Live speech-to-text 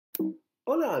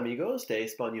Hola amigos de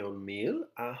Español Mil.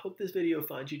 I hope this video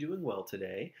finds you doing well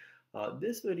today.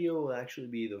 This video will actually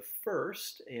be the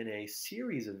first in a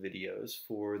series of videos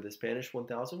for the Spanish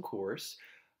 1000 course.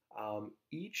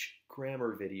 Each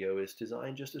grammar video is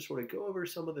designed just to sort of go over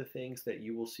some of the things that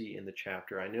you will see in the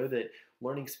chapter. I know that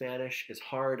learning Spanish is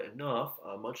hard enough,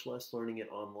 much less learning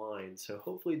it online. So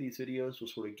hopefully these videos will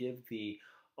sort of give the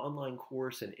online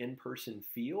course an in-person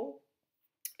feel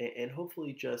and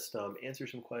hopefully just answer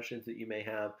some questions that you may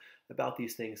have about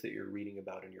these things that you're reading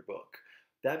about in your book.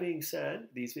 That being said,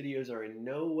 these videos are in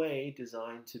no way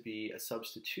designed to be a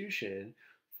substitution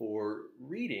for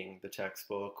reading the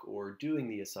textbook or doing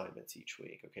the assignments each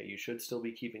week. Okay, you should still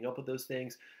be keeping up with those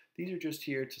things. These are just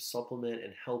here to supplement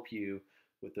and help you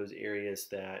with those areas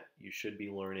that you should be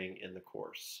learning in the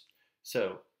course.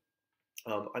 So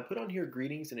I put on here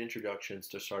greetings and introductions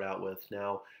to start out with.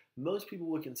 Now, most people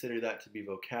would consider that to be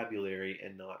vocabulary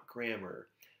and not grammar.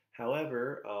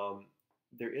 However,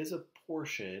 there is a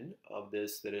portion of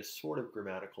this that is sort of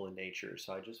grammatical in nature.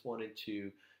 So I just wanted to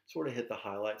sort of hit the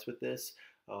highlights with this.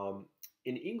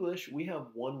 In English, we have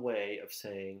one way of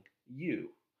saying you.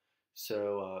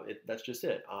 So that's just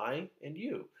it. I and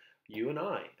you and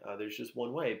I. There's just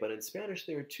one way. But in Spanish,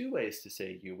 there are two ways to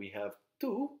say you. We have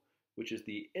tú, which is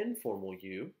the informal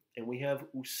you, and we have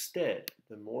usted,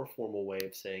 the more formal way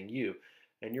of saying you.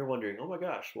 And you're wondering, oh my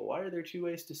gosh, well, why are there two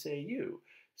ways to say you?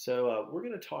 So we're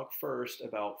going to talk first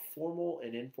about formal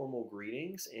and informal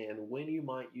greetings and when you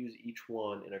might use each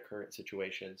one in a current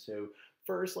situation. So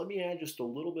first, let me add just a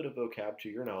little bit of vocab to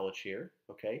your knowledge here,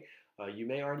 okay? You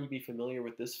may already be familiar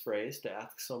with this phrase. To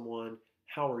ask someone,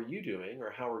 how are you doing,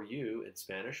 or how are you, in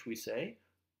Spanish, we say,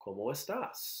 ¿Cómo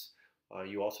estás?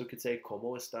 You also could say,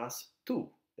 ¿Cómo estás tú?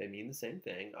 They mean the same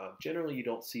thing. Generally, you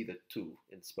don't see the tú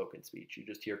in spoken speech. You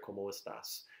just hear ¿Cómo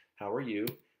estás? How are you?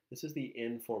 This is the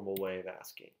informal way of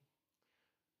asking.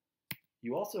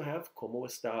 You also have ¿Cómo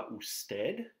está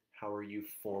usted? How are you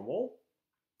formal?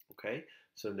 Okay,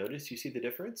 so notice you see the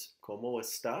difference. ¿Cómo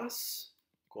estás?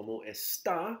 ¿Cómo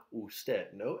está usted?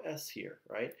 No S here,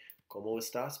 right? ¿Cómo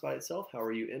estás by itself? How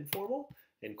are you informal?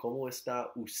 And ¿Cómo está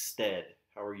usted?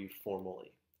 How are you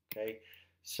formally? Okay,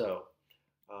 so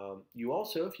you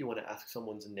also, if you want to ask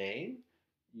someone's name,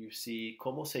 you see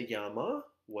 ¿Cómo se llama?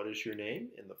 What is your name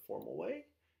in the formal way?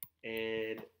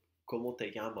 And ¿Cómo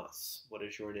te llamas? What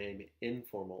is your name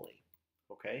informally?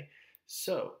 Okay,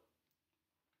 so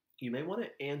you may want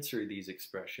to answer these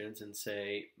expressions and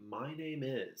say, my name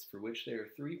is, for which there are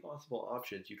three possible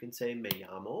options. You can say me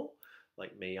llamo,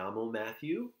 like me llamo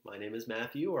Matthew, my name is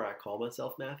Matthew, or I call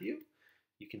myself Matthew.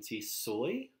 You can see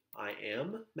soy, I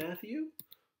am Matthew,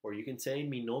 or you can say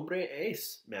mi nombre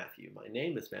es Matthew, my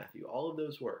name is Matthew. All of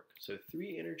those work. So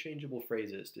three interchangeable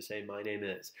phrases to say my name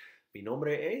is. Mi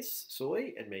nombre es,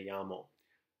 soy, and me llamo.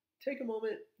 Take a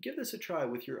moment, give this a try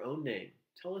with your own name.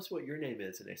 Tell us what your name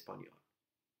is in Espanol.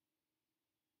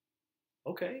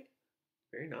 Okay,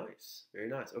 very nice, very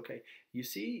nice. Okay, you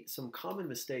see some common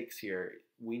mistakes here.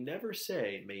 We never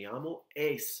say me llamo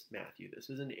es Matthew. This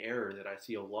is an error that I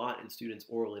see a lot in students'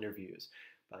 oral interviews.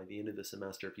 By the end of the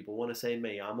semester, people want to say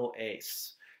me llamo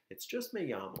es. It's just me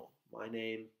llamo. My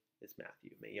name is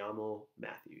Matthew. Me llamo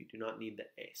Matthew. You do not need the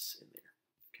es in there.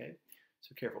 Okay,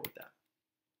 so careful with that.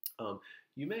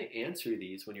 You may answer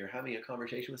these when you're having a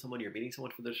conversation with someone, you're meeting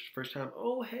someone for the first time.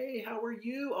 Oh, hey, how are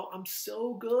you? Oh, I'm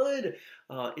so good.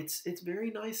 It's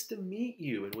very nice to meet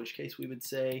you, in which case we would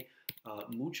say,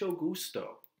 mucho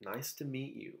gusto. Nice to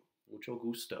meet you. Mucho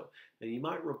gusto. And you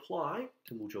might reply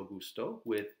to mucho gusto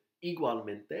with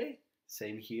igualmente,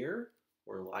 same here,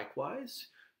 or likewise.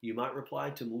 You might reply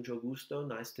to mucho gusto,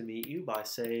 nice to meet you, by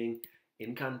saying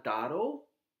encantado,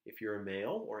 if you're a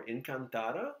male, or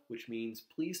encantada, which means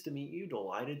pleased to meet you,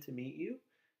 delighted to meet you,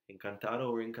 encantado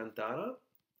or encantada,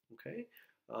 okay?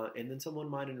 And then someone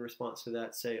might, in response to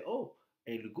that, say, oh,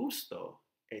 el gusto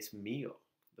es mío.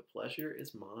 The pleasure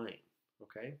is mine,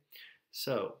 okay?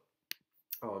 So,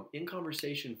 in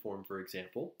conversation form, for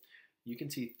example, you can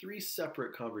see three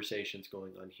separate conversations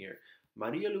going on here.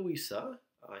 Maria Luisa,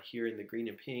 here in the green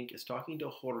and pink, is talking to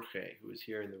Jorge, who is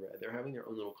here in the red. They're having their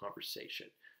own little conversation.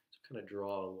 Kind of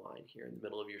draw a line here in the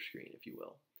middle of your screen, if you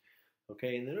will.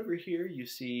 Okay, and then over here you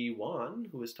see Juan,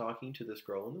 who is talking to this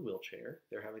girl in the wheelchair.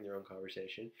 They're having their own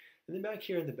conversation. And then back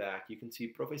here in the back, you can see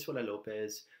Profesora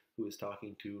Lopez, who is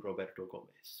talking to Roberto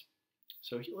Gomez.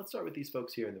 So let's start with these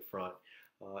folks here in the front.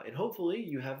 And hopefully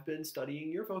you have been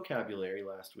studying your vocabulary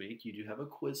last week. You do have a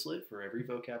Quizlet for every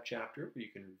vocab chapter where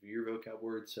you can review your vocab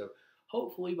words. So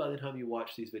hopefully by the time you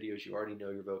watch these videos, you already know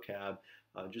your vocab.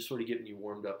 Just sort of getting you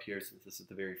warmed up here since this is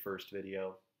the very first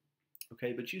video.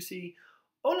 Okay, but you see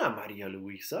Hola, Maria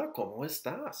Luisa, ¿cómo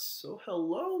estás? So,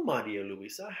 hello, Maria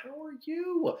Luisa, how are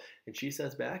you? And she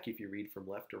says back, if you read from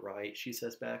left to right, she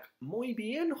says back, Muy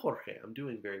bien, Jorge. I'm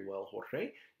doing very well,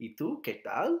 Jorge. ¿Y tú, qué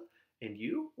tal? And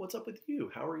you? What's up with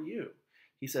you? How are you?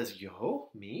 He says, Yo,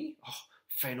 me? Oh,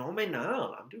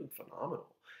 fenomenal. I'm doing phenomenal.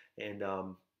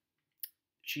 And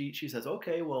she says,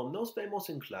 Okay, well, nos vemos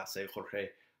en clase, Jorge.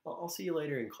 I'll see you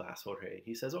later in class, Jorge.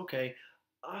 He says, Okay,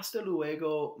 hasta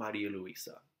luego, Maria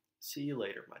Luisa. See you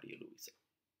later, Maria Luisa.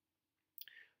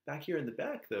 Back here in the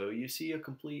back, though, you see a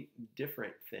complete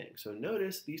different thing. So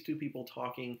notice these two people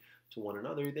talking to one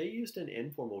another, they used an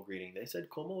informal greeting. They said,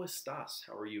 ¿Cómo estás?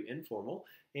 How are you? Informal.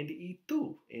 And ¿y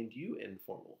tú? And you,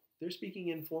 informal. They're speaking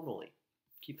informally.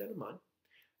 Keep that in mind.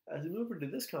 As we move over to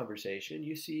this conversation,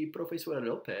 you see Profesora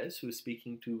Lopez, who's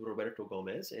speaking to Roberto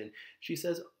Gomez, and she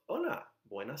says, Hola,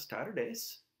 buenas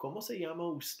tardes. ¿Cómo se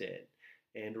llama usted?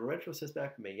 And Roberto says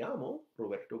back, Me llamo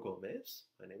Roberto Gomez.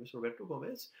 My name is Roberto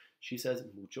Gomez. She says,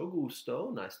 Mucho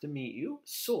gusto. Nice to meet you.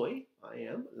 Soy, I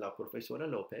am, la profesora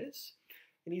Lopez.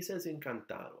 And he says,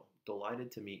 Encantado.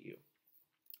 Delighted to meet you.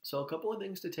 So a couple of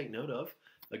things to take note of.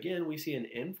 Again, we see an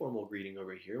informal greeting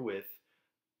over here with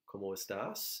 ¿Cómo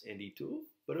estás? And ¿y tú?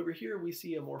 But over here, we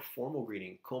see a more formal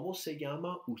greeting. ¿Cómo se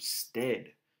llama usted?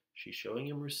 She's showing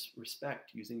him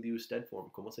respect using the usted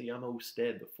form. ¿Cómo se llama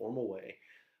usted? The formal way.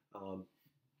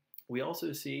 We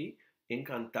also see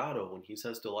encantado. When he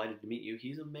says delighted to meet you,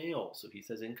 he's a male. So he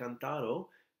says encantado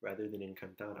rather than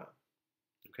encantada.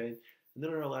 Okay? And then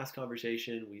in our last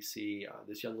conversation, we see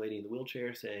this young lady in the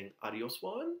wheelchair saying adios,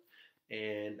 Juan.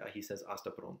 And he says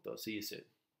hasta pronto. See you soon.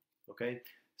 Okay?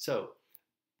 So,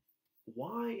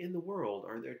 why in the world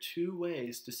are there two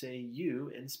ways to say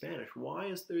you in Spanish? Why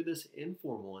is there this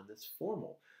informal and this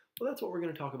formal? Well, that's what we're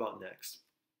going to talk about next.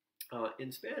 In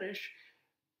Spanish,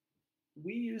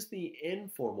 we use the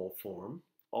informal form,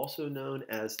 also known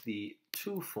as the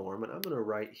tú form, and I'm going to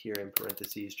write here in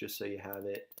parentheses just so you have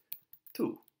it,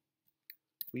 tú.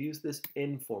 We use this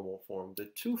informal form, the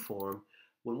tú form,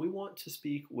 when we want to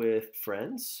speak with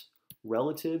friends,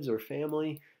 relatives, or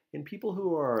family, and people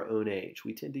who are our own age.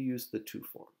 We tend to use the tú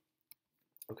form.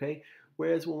 Okay?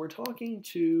 Whereas when we're talking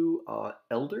to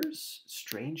elders,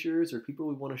 strangers, or people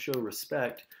we want to show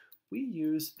respect, we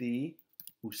use the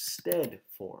usted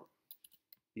form.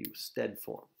 The usted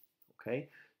form. Okay?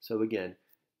 So again,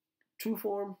 tú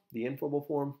form, the informal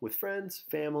form with friends,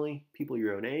 family, people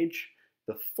your own age.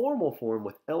 The formal form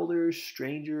with elders,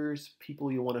 strangers,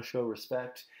 people you want to show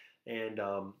respect. And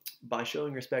by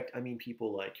showing respect, I mean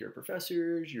people like your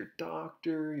professors, your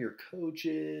doctor, your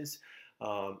coaches,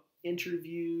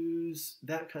 interviews,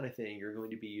 that kind of thing. You're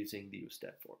going to be using the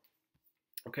usted form.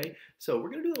 Okay, so we're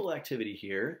going to do a little activity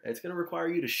here. It's going to require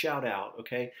you to shout out,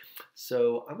 okay?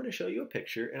 So I'm going to show you a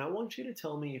picture, and I want you to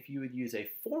tell me if you would use a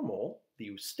formal, the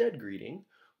usted greeting,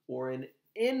 or an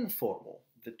informal,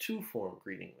 the tú form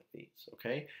greeting with these,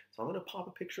 okay? So I'm going to pop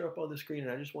a picture up on the screen,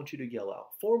 and I just want you to yell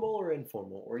out formal or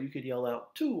informal, or you could yell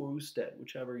out tú or usted,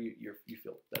 whichever you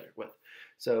feel better with.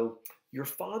 So your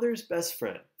father's best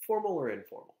friend, formal or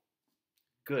informal?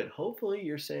 Good. Hopefully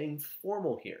you're saying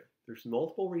formal here. There's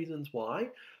multiple reasons why.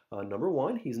 Number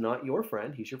one, he's not your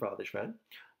friend. He's your father's friend.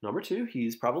 Number two,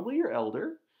 he's probably your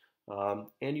elder,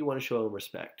 and you want to show him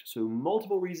respect. So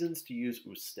multiple reasons to use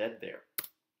usted there.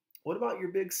 What about your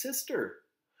big sister?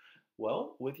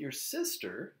 Well, with your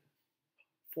sister,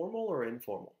 formal or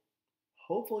informal?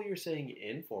 Hopefully you're saying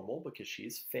informal because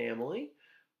she's family,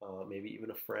 maybe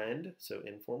even a friend, so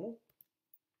informal.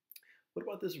 What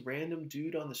about this random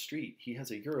dude on the street? He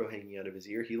has a euro hanging out of his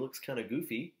ear. He looks kind of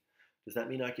goofy. Does that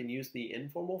mean I can use the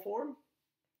informal form?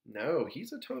 No,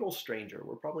 he's a total stranger.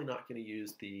 We're probably not going to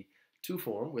use the tú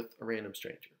form with a random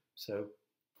stranger. So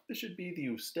this should be the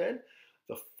usted,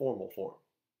 the formal form.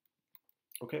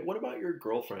 Okay, what about your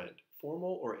girlfriend?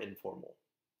 Formal or informal?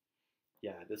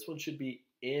 Yeah, this one should be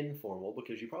informal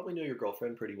because you probably know your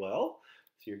girlfriend pretty well.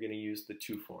 So you're going to use the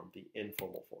tú form, the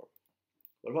informal form.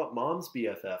 What about mom's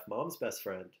BFF, mom's best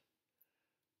friend?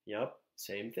 Yep,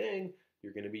 same thing.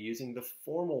 You're going to be using the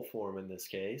formal form in this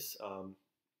case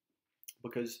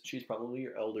because she's probably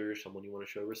your elder, someone you want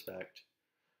to show respect.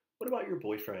 What about your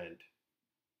boyfriend?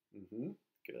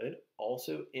 Good.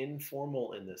 Also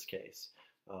informal in this case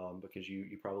because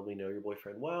you probably know your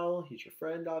boyfriend well. He's your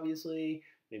friend, obviously.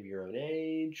 Maybe your own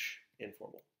age.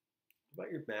 Informal. What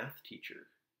about your math teacher?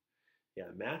 Yeah,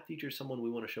 math teacher is someone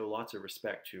we want to show lots of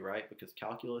respect to, right? Because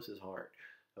calculus is hard.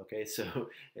 Okay,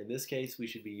 so in this case, we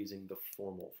should be using the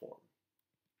formal form.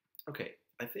 Okay,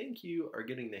 I think you are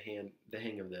getting the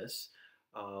hang of this.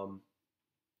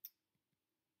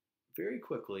 Very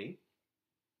quickly,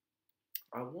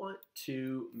 I want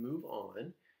to move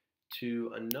on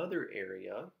to another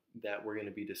area that we're going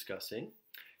to be discussing,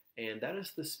 and that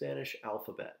is the Spanish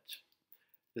alphabet.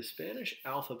 The Spanish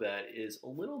alphabet is a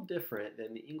little different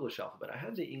than the English alphabet. I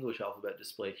have the English alphabet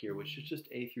displayed here, which is just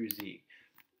A through Z.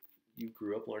 You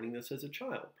grew up learning this as a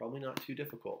child, probably not too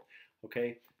difficult,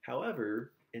 okay?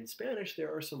 However, in Spanish,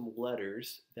 there are some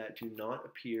letters that do not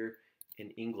appear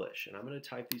in English, and I'm going to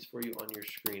type these for you on your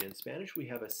screen. In Spanish, we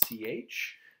have a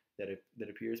CH that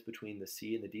appears between the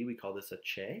C and the D. We call this a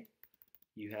che.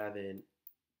 You have an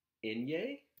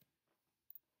Nye,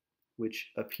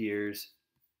 which appears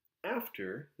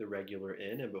after the regular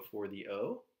N and before the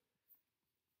O.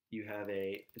 You have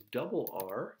a double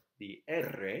R, the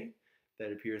R,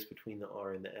 that appears between the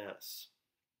R and the S.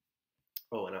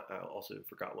 Oh, and I also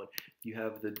forgot one. You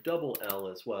have the double L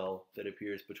as well that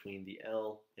appears between the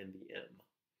L and the M.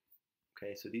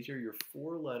 Okay, so these are your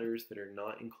 4 letters that are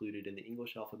not included in the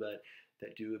English alphabet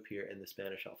that do appear in the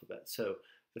Spanish alphabet. So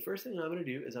the first thing I'm going to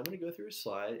do is I'm going to go through a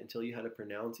slide and tell you how to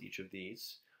pronounce each of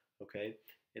these. Okay,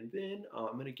 and then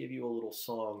I'm going to give you a little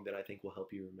song that I think will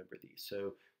help you remember these.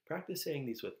 So practice saying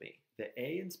these with me. The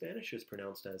A in Spanish is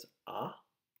pronounced as A.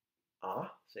 A.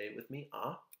 Say it with me.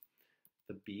 A.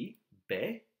 The B,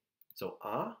 be. So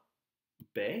A,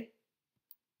 be.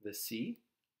 The C,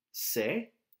 se.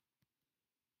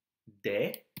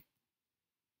 De,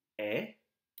 e.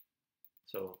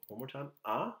 So one more time.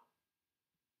 A,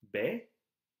 be,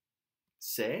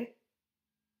 se,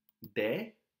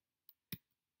 de,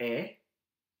 e, I,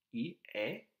 e,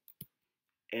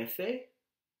 f.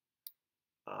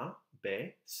 A,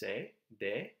 b, c,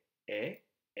 d, e,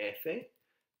 f.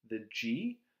 The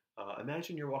G,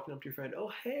 imagine you're walking up to your friend.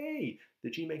 Oh, hey! The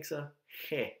G makes a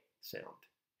he sound.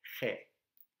 He.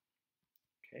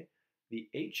 Okay. The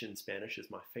H in Spanish is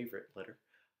my favorite letter.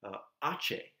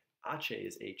 H. H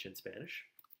is H in Spanish.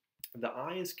 The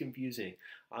I is confusing.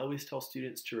 I always tell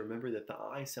students to remember that the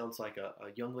I sounds like a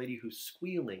young lady who's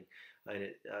squealing. And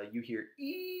you hear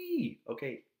E.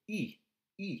 Okay, E.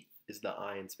 E is the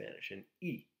I in Spanish, and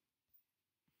E.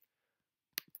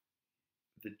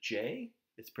 The J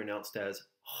is pronounced as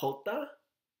jota,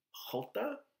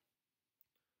 jota.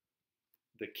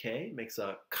 The K makes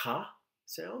a ka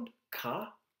sound,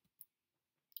 ka.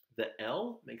 The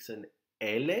L makes an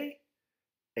ele,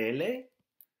 ele.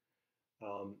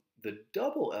 The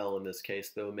double L in this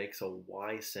case, though, makes a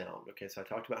Y sound. Okay, so I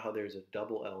talked about how there's a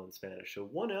double L in Spanish. So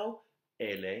one L,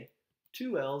 ele,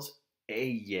 2 L's,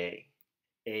 eye,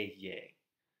 eye.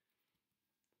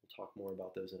 We'll talk more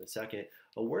about those in a second.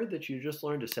 A word that you just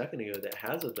learned a second ago that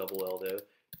has a double L, though,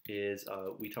 is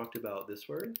we talked about this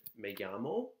word, me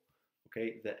llamo.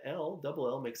 Okay, the L, double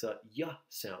L, makes a y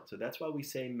sound. So that's why we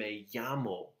say me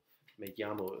llamo. Me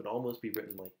llamo. It would almost be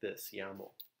written like this,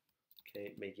 llamo.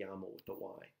 Okay, me llamo with the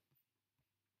Y.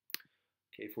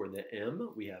 Okay, for the M,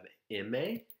 we have M,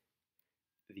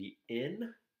 the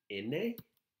N, ine,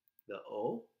 the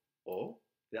O, O.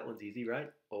 That one's easy,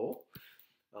 right? O.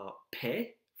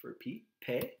 P for P,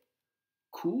 P.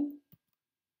 Q,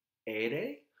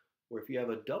 ere. Or if you have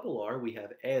a double R, we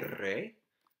have R.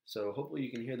 So hopefully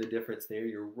you can hear the difference there.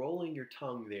 You're rolling your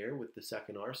tongue there with the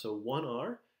second R. So 1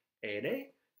 R, ere,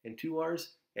 and 2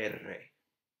 R's, R.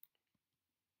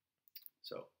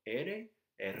 So, ere,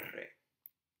 R.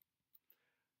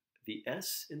 The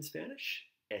S in Spanish,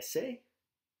 ese,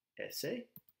 ese.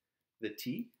 The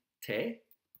T, te.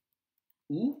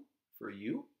 U for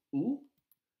you, u.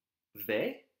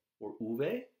 Ve or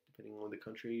uve, depending on the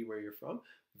country where you're from.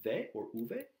 Ve or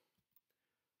uve.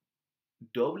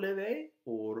 W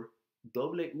or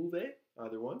W,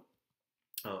 either one.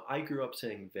 I grew up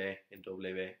saying ve and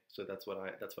W, so that's what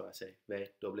I say. Ve,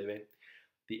 W.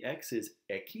 The X is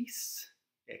X,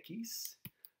 X.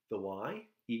 The Y,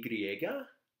 Y.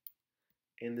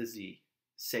 And the Z,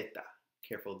 zeta.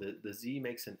 Careful, the Z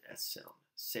makes an S sound.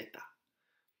 Zeta.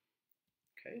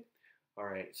 Okay. All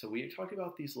right. So we talked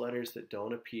about these letters that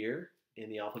don't appear in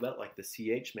the alphabet, like the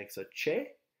CH makes a che.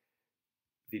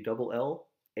 The double L,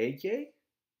 eye.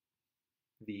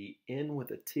 The N with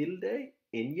a tilde,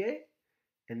 inye.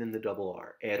 And then the double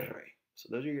R, R. So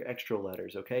those are your extra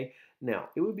letters, okay? Now,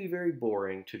 it would be very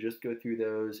boring to just go through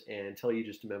those and tell you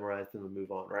just to memorize them and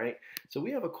move on, right? So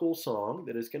we have a cool song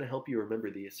that is going to help you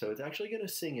remember these. So it's actually going to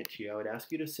sing it to you. I would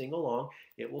ask you to sing along.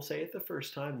 It will say it the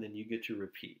first time, and then you get to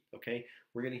repeat, okay?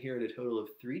 We're going to hear it a total of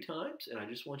 3 times, and I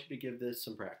just want you to give this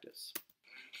some practice.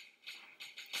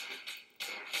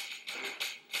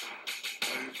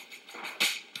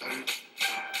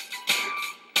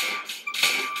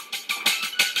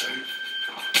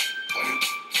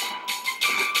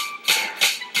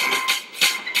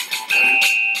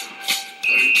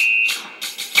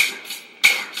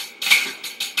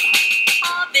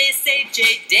 A, B, C,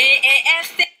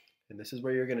 this is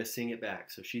where you're going to sing it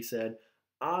back. So she said,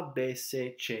 A, B,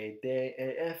 C, C, D, E,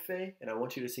 F, and I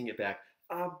want you to sing it back.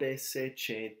 A, B, C,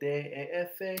 C, D, E,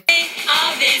 F. A, B,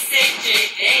 C, D,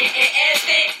 E, F.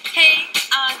 Hey,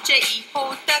 A, C, I, H,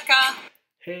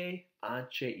 T, K. Hey, A,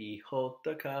 C, I, H,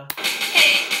 T, K.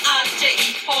 Hey, A, C, I, H,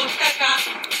 T, K.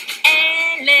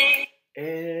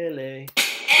 L, L, L, E,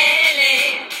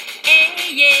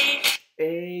 Y,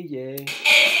 E, Y, E, Y,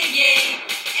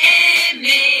 M,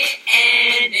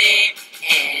 N,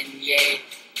 N, Y.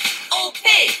 O, P.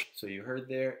 So you heard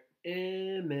there,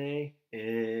 M, A,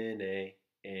 N, A,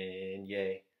 N,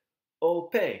 Y. O,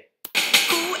 P.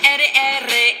 Q, R, R,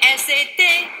 S,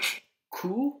 T.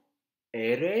 Q,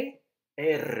 R,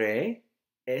 R,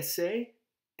 S, T.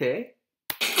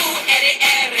 Q, R,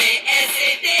 R, S,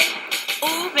 T.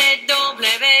 V, W,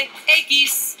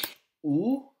 X.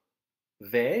 U,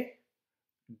 V,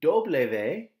 W,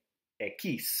 X.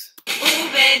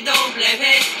 V, W,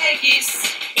 X.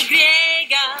 Y.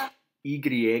 Y,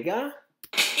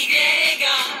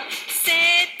 Z.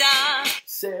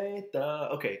 Z.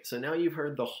 Okay, so now you've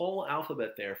heard the whole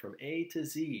alphabet there from A to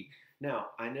Z. Now,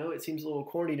 I know it seems a little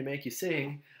corny to make you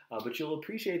sing, but you'll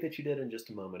appreciate that you did in just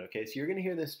a moment, okay? So you're going to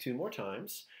hear this 2 more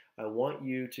times. I want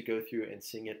you to go through and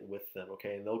sing it with them,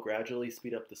 okay? And they'll gradually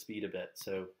speed up the speed a bit,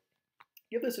 so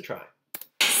give this a try.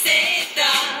 Z,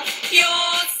 yo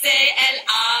sé el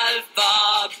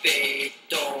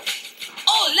alfabeto.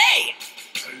 ¡Olé!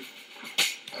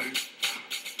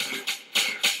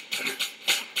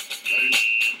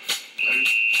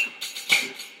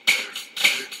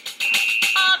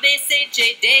 A, B, C, J,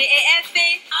 D, E, F.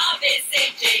 A, B, C,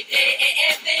 J, D, E,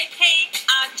 F. Hey,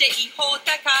 A, C, I, H, T,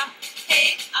 K. Hey,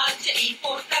 A, C, I,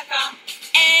 H, T, K.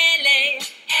 L,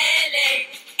 L,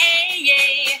 E, Y,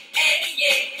 E,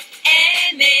 Y.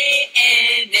 M,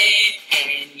 N,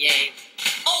 N, Y.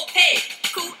 O, P.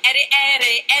 Q, R, R,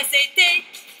 S, T.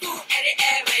 Q, R,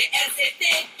 R, S, T.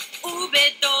 V,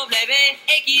 W,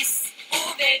 X.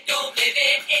 V, W,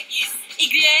 X.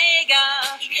 Y,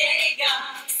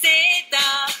 Z,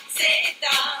 Z.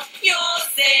 Yo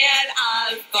sé el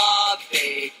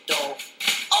alfabeto.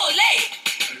 ¡Olé!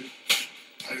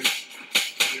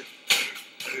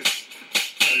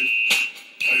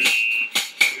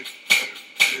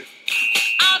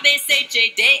 A, B, C, J,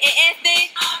 D, E, F.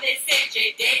 A, B, C, J,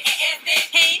 D, E, F.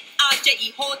 Hey, A, C, I,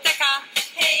 H, T, K.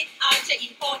 Hey, A, C, I, H,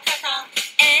 T, K.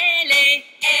 L, L,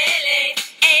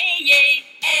 E, Y,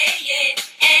 E, Y.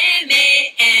 M,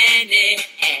 N,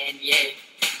 N, Y.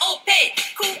 O, P.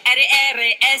 Q, R, R,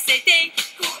 S, T.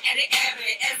 Q, R, R,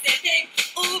 S, T.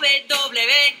 V, W,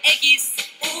 X.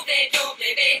 V, W,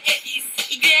 X.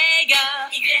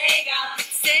 Y,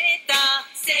 Z,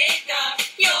 Z.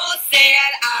 Yo sé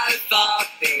el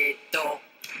alfabeto.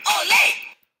 ¡Olé!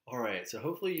 All right, so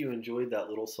hopefully you enjoyed that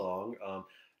little song.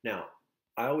 Now,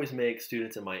 I always make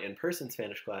students in my in-person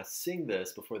Spanish class sing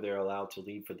this before they're allowed to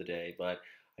leave for the day, but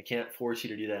I can't force you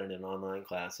to do that in an online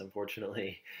class,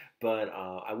 unfortunately. But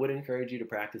I would encourage you to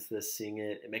practice this, sing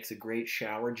it. It makes a great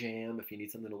shower jam if you need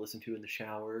something to listen to in the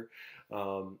shower.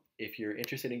 If you're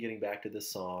interested in getting back to this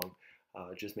song,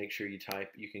 just make sure you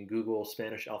can Google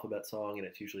Spanish alphabet song, and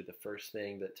it's usually the first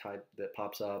thing that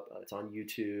pops up. It's on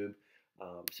YouTube,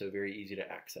 so very easy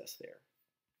to access there.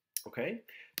 Okay,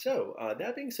 so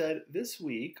that being said, this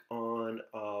week on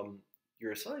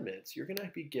your assignments, you're going to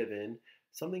be given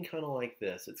something kind of like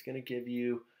this. It's going to give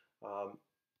you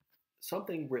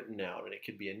something written out, and it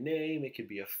could be a name, it could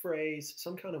be a phrase,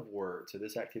 some kind of word. So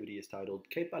this activity is titled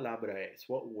 ¿Qué palabra es?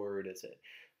 What word is it?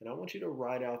 And I want you to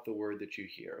write out the word that you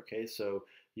hear, okay? So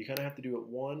you kind of have to do it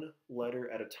one letter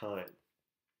at a time.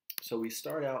 So we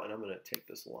start out, and I'm going to take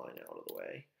this line out of the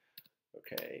way.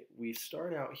 Okay, we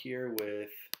start out here with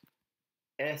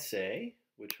ese,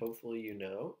 which hopefully you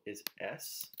know is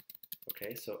S.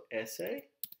 Okay, so ese.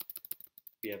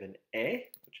 We have an E,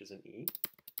 which is an E.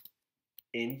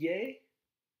 Inye,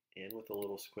 N with a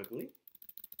little squiggly.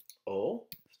 O,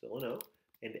 still an O.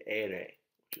 And ere,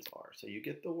 which is R. So you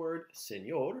get the word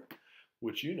señor,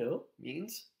 which you know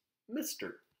means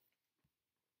Mr.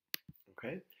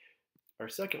 Okay, our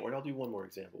second word, I'll do one more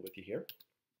example with you here.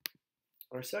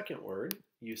 Our second word,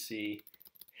 you see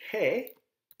he,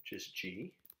 which is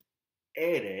G,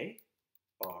 ere,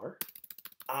 R,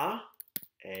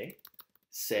 a,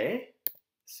 se,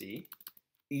 C,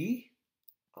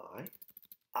 I,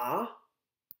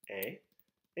 a,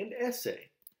 and ese.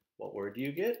 What word do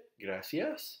you get?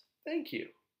 Gracias. Thank you.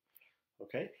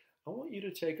 Okay, I want you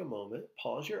to take a moment,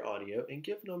 pause your audio, and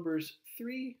give numbers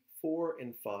 3, 4,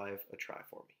 and 5 a try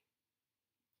for me.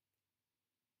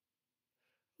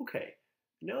 Okay,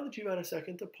 now that you've had a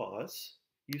second to pause,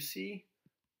 you see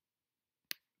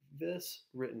this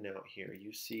written out here.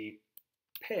 You see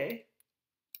P,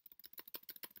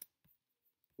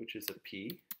 which is a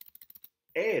P,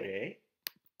 ere,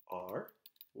 R,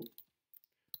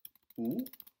 U,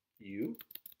 U,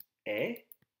 E,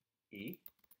 E,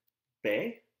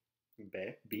 B,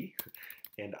 B,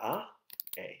 and A,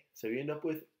 A. So you end up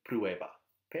with prueba.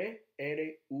 P, R,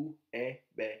 U, E,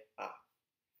 B, A.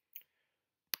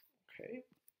 Okay.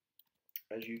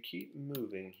 As you keep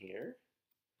moving here,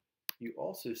 you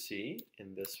also see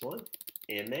in this one,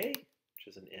 M, which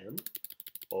is an M,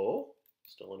 O,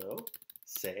 still an O,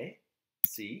 C,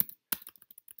 C,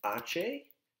 H,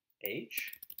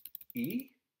 H, E,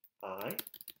 I,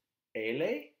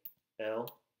 L,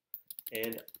 L,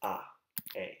 and A.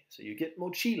 So you get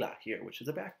mochila here, which is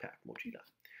a backpack, mochila.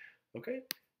 Okay,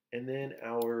 and then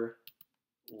our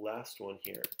last one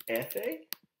here, F,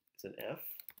 is an F,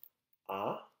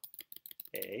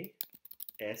 A,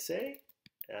 S,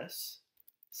 S,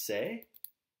 C,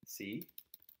 C,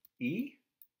 E,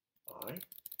 I,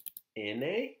 N,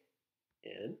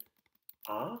 N,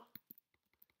 A,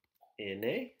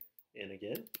 N, N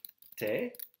again,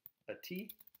 T, a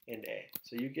T, and A.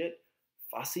 So you get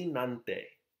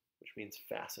fascinante, which means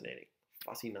fascinating.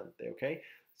 Fascinante, okay?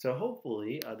 So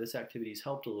hopefully this activity's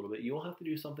helped a little bit. You'll have to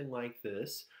do something like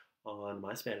this on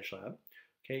My Spanish Lab,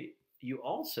 okay? You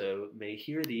also may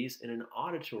hear these in an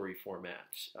auditory format,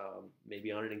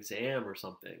 maybe on an exam or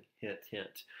something, hint,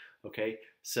 hint, okay?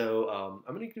 So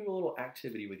I'm gonna do a little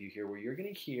activity with you here where you're gonna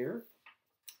hear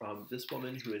this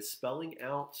woman who is spelling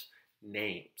out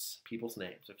names, people's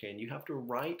names, okay? And you have to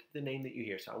write the name that you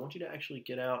hear. So I want you to actually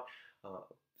get out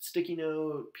sticky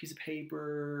note, piece of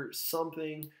paper,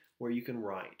 something where you can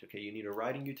write, okay? You need a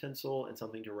writing utensil and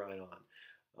something to write on.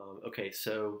 Okay,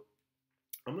 so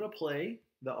I'm gonna play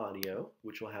the audio,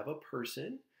 which will have a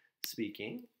person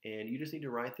speaking, and you just need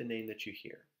to write the name that you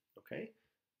hear, okay?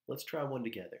 Let's try one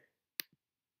together.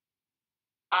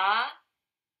 A,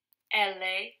 L,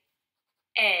 E,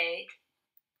 J,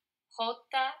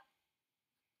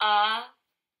 A,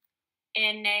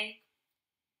 N,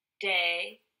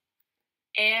 D,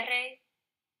 R,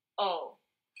 O.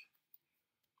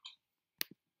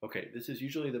 Okay, this is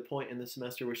usually the point in the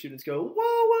semester where students go, whoa,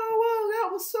 whoa, whoa, that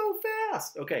was so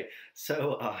fast. Okay,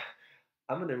 so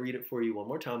I'm going to read it for you one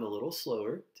more time, a little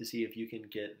slower, to see if you can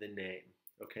get the name.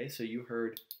 Okay, so you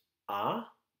heard A,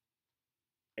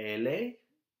 L, E,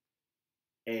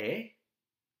 J,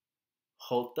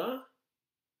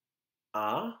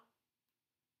 A,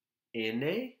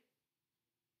 N,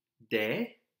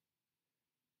 D,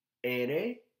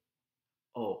 R,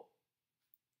 O.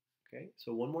 Okay,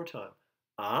 so one more time.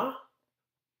 A,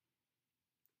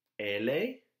 L,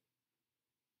 E,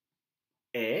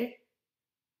 J,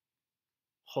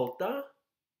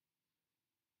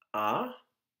 A,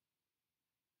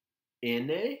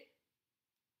 N,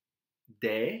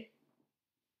 D,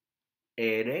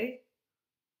 R,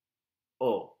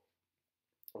 O.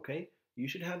 Okay, you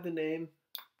should have the name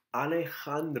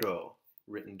Alejandro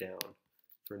written down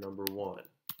for number 1.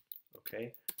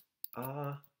 Okay,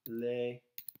 Alejandro.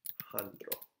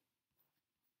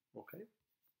 Okay,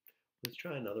 let's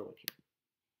try another one here.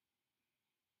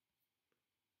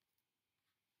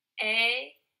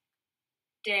 E,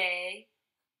 D,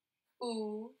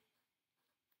 U,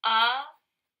 A,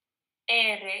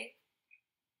 R,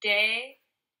 D,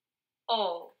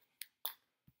 O.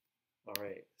 All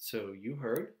right, so you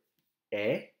heard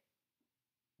E,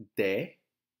 D,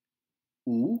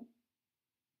 U,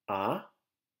 A, R,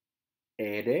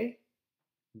 D,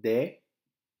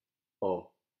 O.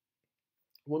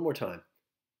 One more time.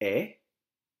 E,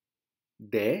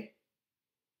 D,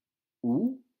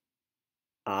 U,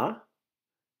 A, R,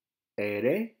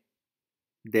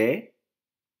 D,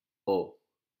 O.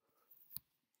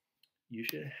 You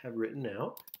should have written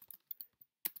out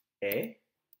E,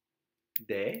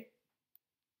 D,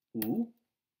 U,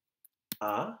 A,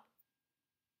 R,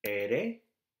 D,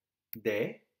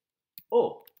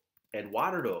 O.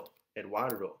 Eduardo.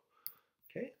 Eduardo.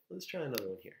 Okay, let's try another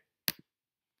one here.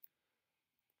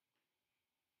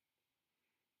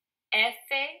 F,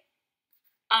 A,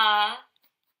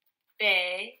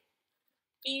 B,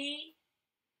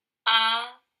 I, A,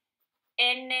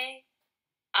 N, A.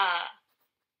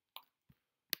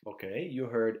 Okay, you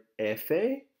heard F,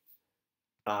 A,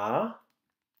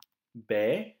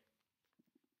 B,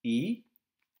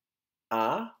 I,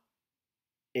 A,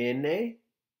 N, A.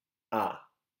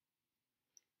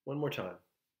 One more time.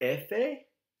 F, A,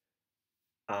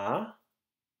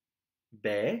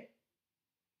 B,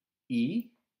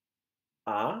 I,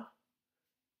 A,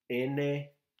 N, A.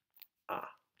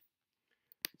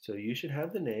 So you should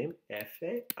have the name F,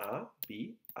 A,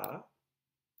 B, A,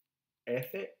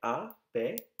 Fabiana.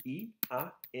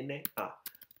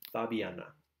 Fabiana.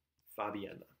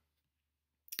 Fabiana.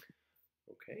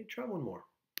 Okay, try one more.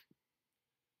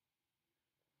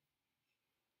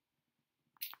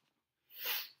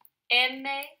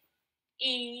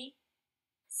 M-I-C-H-A-L-L-A.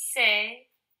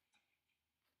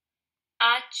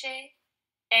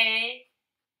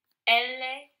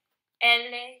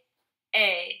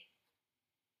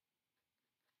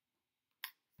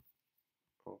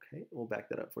 Okay, we'll back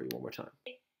that up for you one more time.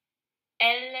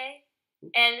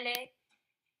 L-L.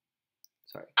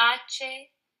 Sorry. H-A-L-L-A.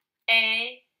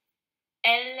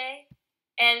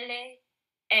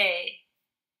 I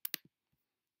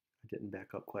didn't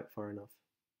back up quite far enough.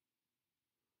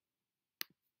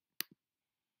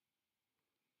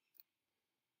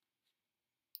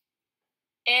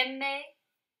 M-I-C-H-A-L-L-A.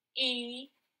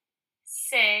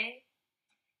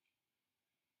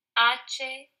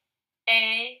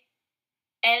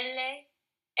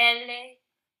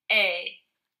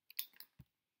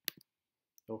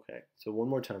 Okay, so one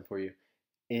more time for you.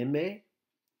 M-E-C-H-A-L-L-A.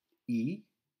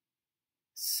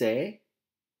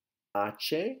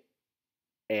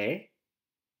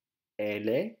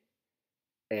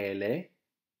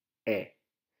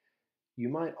 You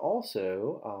might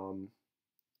also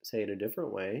say it a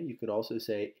different way. You could also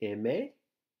say M-E-C-H-A-L-L-A.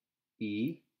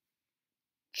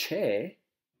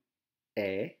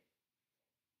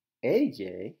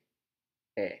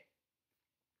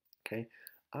 Okay,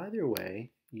 either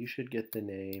way, you should get the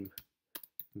name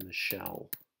Michelle.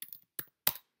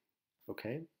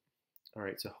 Okay, all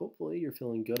right, so hopefully you're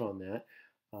feeling good on that.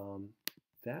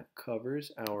 That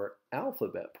covers our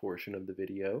alphabet portion of the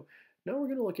video. Now we're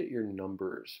going to look at your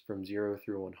numbers from 0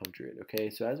 through 100. Okay,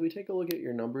 so as we take a look at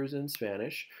your numbers in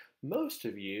Spanish, most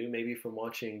of you, maybe from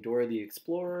watching Dora the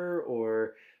Explorer,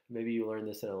 or maybe you learned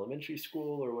this in elementary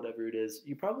school or whatever it is,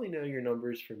 you probably know your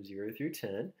numbers from 0 through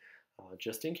 10.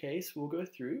 Just in case, we'll go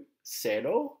through.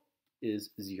 Cero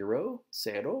is 0,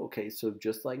 cero. Okay, so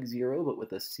just like 0, but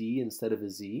with a C instead of a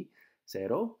Z,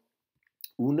 cero.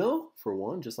 Uno for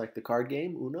 1, just like the card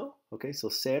game Uno. Okay, so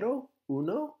cero,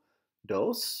 uno,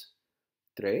 dos,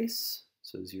 tres.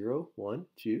 So 0, 1,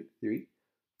 2, 3.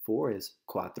 4 is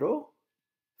cuatro.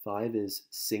 5 is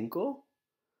cinco.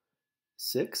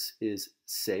 6 is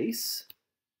seis.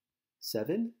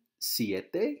 7,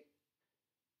 siete.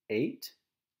 8,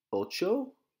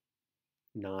 ocho.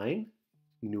 9,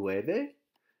 nueve.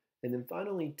 And then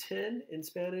finally 10 in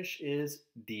Spanish is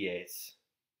diez.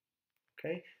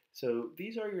 Okay, so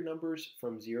these are your numbers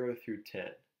from 0 through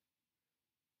 10.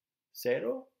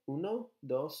 Cero, uno,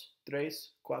 dos,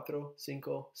 tres, cuatro,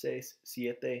 cinco, seis,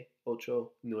 siete,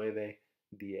 ocho, nueve,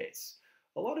 diez.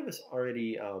 A lot of us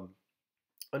already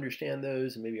understand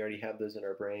those and maybe already have those in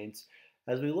our brains.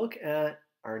 As we look at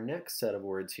our next set of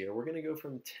words here, we're going to go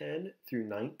from 10 through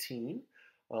 19.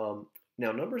 Now,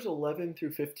 numbers 11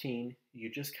 through 15, you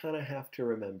just kind of have to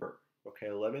remember. Okay,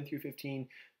 11 through 15,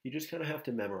 you just kind of have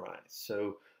to memorize.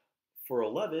 So for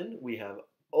 11, we have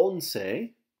once,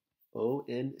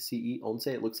 O-N-C-E, once.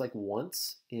 It looks like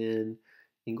once in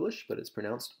English, but it's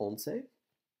pronounced once.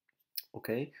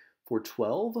 Okay, for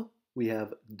 12, we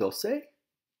have doce.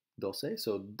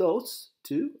 So dos,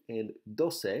 2, and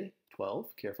doce,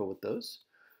 12. Careful with those.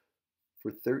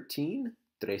 For 13,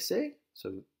 trece.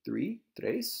 So 3,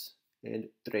 tres, and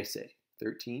trece,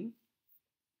 13.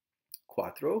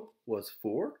 Cuatro was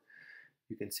 4.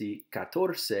 You can see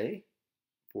catorce,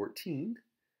 14.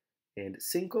 And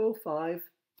cinco, 5,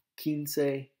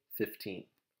 quince, 15.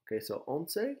 Okay, so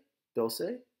once,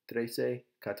 doce, trece,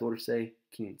 catorce,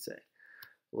 quince,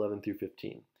 11 through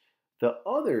 15. The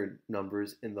other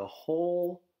numbers in the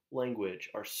whole language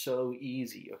are so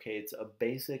easy. Okay, it's a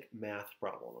basic math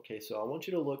problem. Okay, so I want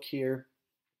you to look here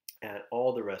at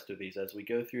all the rest of these as we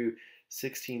go through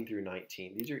 16 through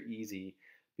 19. These are easy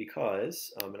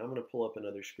because, and I'm going to pull up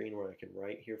another screen where I can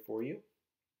write here for you.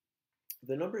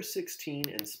 The number 16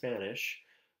 in Spanish,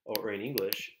 or in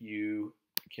English, you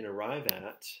can arrive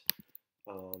at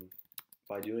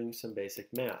by doing some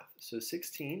basic math. So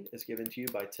 16 is given to you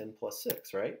by 10 plus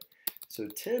 6, right? So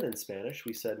 10 in Spanish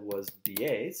we said was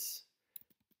diez,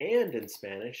 and in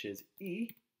Spanish is y,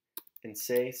 and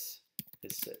seis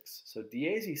is 6. So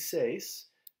diez y seis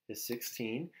is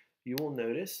 16. You will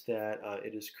notice that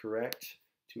it is correct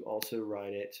to also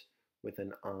write it with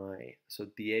an I. So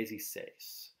diez y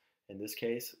seis. In this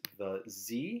case, the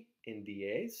Z in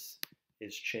diez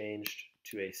is changed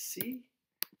to a C.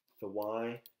 The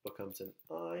Y becomes an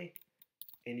I,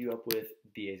 and you up with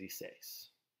diez y seis.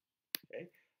 Okay.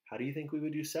 How do you think we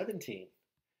would do 17?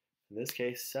 In this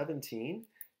case, 17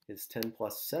 is 10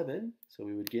 plus 7, so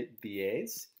we would get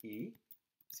diez y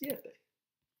siete.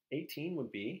 18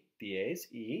 would be 10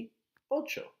 y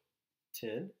 8.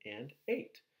 10 and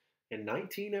 8. And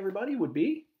 19, everybody, would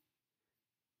be?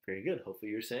 Very good.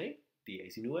 Hopefully you're saying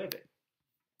 19.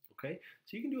 Okay,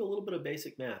 so you can do a little bit of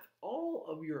basic math. All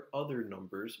of your other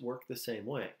numbers work the same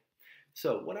way.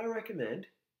 So what I recommend,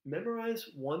 memorize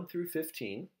 1 through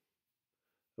 15,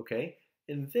 okay,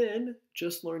 and then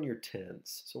just learn your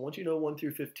tens. So once you know 1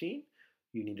 through 15,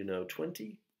 you need to know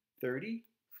 20, 30,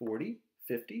 40,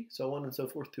 50, so on and so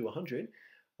forth to 100.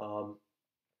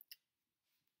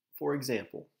 For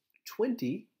example,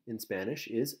 20 in Spanish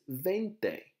is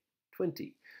 20,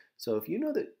 20. So if you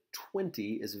know that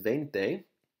 20 is 20,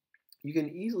 you can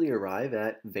easily arrive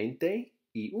at 20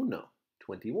 y 1,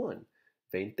 21,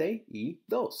 20 y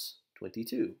 2,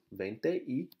 22, 20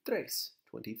 y 3,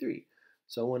 23,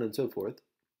 so on and so forth.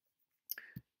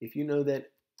 If you know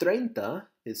that 30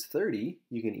 is 30,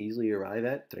 you can easily arrive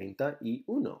at 30 y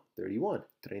 1, 31,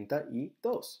 30 y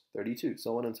 2, 32,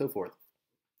 so on and so forth.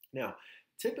 Now,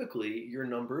 typically your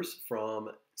numbers from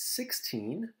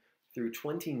 16 through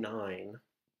 29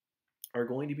 are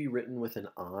going to be written with an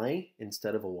I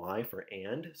instead of a Y for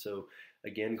and. So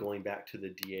again, going back to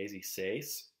the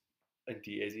 16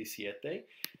 and 17,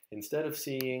 instead of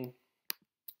seeing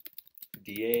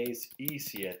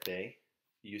 17,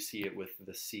 you see it with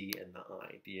the C and the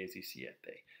I,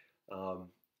 17.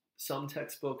 Some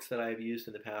textbooks that I've used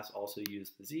in the past also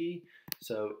use the Z,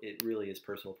 so it really is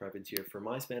personal preference here. For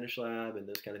my Spanish lab and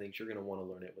those kind of things, you're going to want to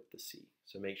learn it with the C.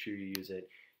 So make sure you use it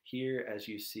here as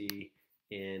you see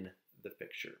in the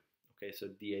picture. Okay, so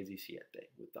 17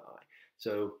 with the I.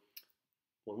 So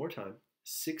one more time,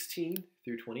 16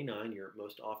 through 29, you're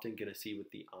most often going to see with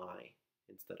the I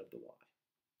instead of the Y.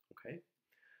 Okay.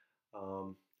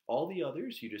 All the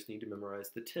others, you just need to memorize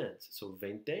the tens. So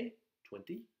 20,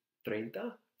 20, 30,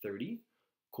 30,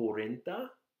 40,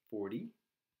 40,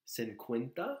 50,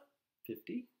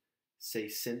 50,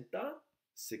 60,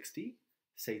 60,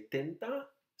 70,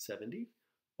 70,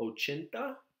 80,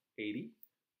 80,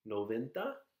 90,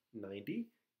 90,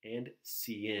 and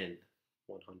 100,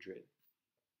 100.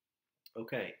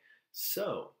 Okay,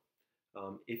 so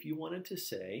if you wanted to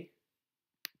say,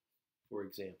 for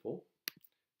example,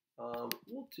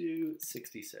 we'll do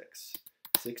 66.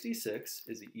 66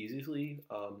 is easily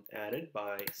added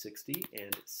by 60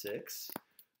 and 6,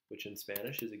 which in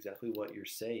Spanish is exactly what you're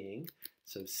saying.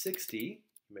 So 60,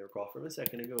 you may recall from a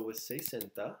second ago, was 60,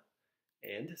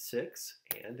 and 6,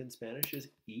 and in Spanish is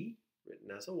y,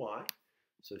 written as a y.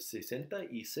 So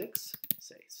 66,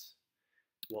 6.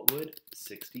 What would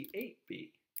 68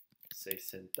 be?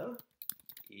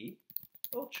 68,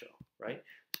 right?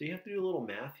 So you have to do a little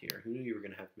math here. Who knew you were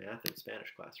going to have math in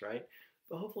Spanish class, right?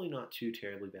 But hopefully not too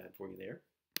terribly bad for you there.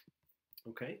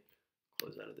 Okay,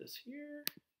 close out of this here.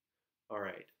 All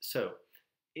right, so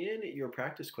in your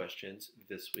practice questions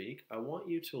this week, I want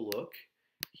you to look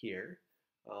here.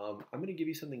 I'm going to give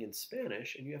you something in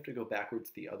Spanish, and you have to go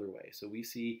backwards the other way. So we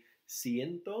see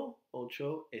 108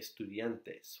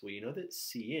 estudiantes. Well, you know that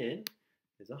 100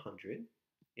 is 100.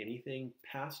 Anything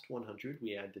past 100,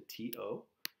 we add the TO.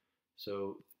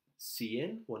 So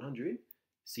 100, 100,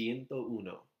 101,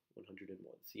 101,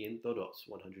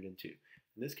 102, 102.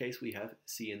 In this case, we have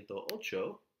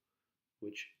 108,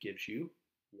 which gives you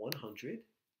 108.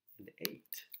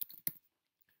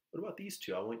 What about these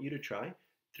two? I want you to try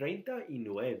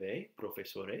 39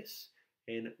 profesores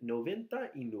and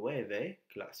 99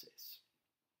 clases.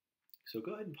 So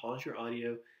go ahead and pause your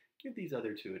audio. Give these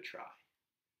other two a try.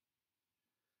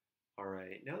 All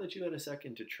right, now that you had a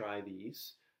second to try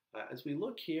these, as we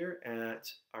look here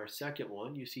at our second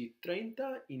one, you see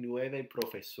 39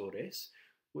 profesores,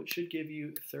 which should give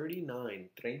you 39.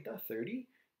 30, 30,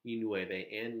 y 9,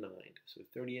 and 9. So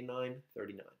 30 and 9,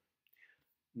 39.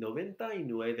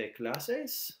 99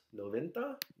 clases, 90,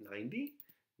 90,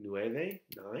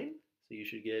 9. So you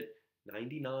should get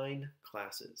 99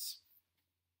 classes.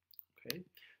 Okay.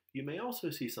 You may also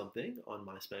see something on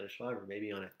My Spanish Lab, or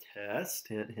maybe on a test,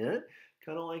 hint, hint,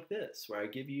 kind of like this, where I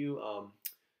give you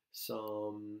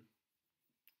some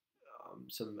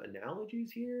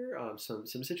analogies here, some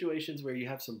situations where you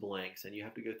have some blanks and you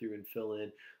have to go through and fill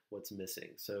in what's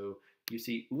missing. So you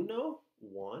see uno,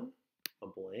 1, a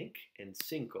blank, and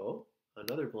cinco,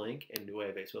 another blank, and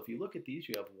 9. So if you look at these,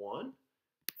 you have 1,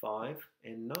 5,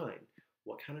 and 9.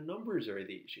 What kind of numbers are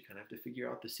these? You kind of have to figure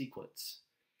out the sequence.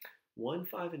 1,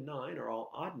 5, and 9 are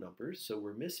all odd numbers, so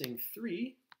we're missing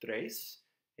 3, tres,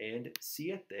 and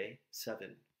 7,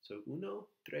 7. So 1,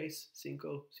 3, 5, 7,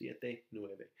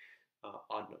 9,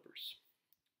 odd numbers.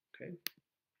 Okay.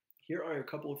 Here are a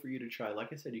couple for you to try.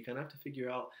 Like I said, you kind of have to figure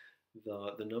out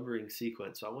the numbering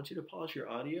sequence. So I want you to pause your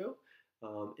audio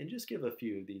and just give a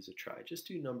few of these a try. Just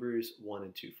do numbers 1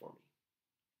 and 2 for me.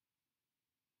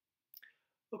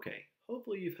 Okay,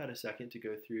 hopefully you've had a second to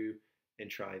go through and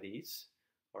try these.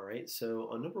 All right, so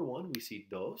on number 1, we see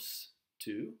dos,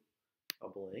 2, a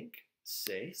blank,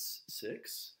 seis,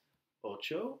 6,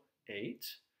 ocho, 8,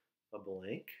 a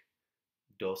blank,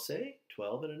 doce,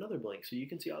 12, and another blank. So you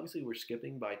can see obviously we're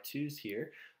skipping by 2's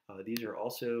here. These are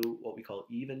also what we call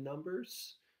even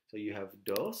numbers. So you have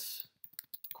dos,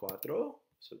 cuatro,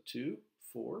 so 2,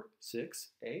 4, 6,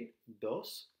 8,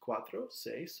 dos, cuatro,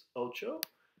 seis, ocho.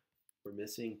 We're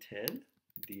missing 10,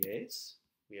 diez.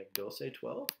 We have doce,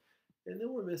 12. And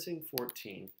then we're missing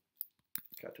 14,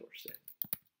 catorce.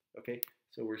 Okay,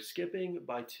 so we're skipping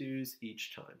by 2's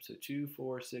each time. So 2,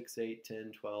 4, 6, 8,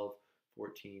 10, 12,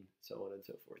 14, so on and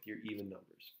so forth, your even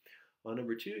numbers. On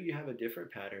number 2, you have a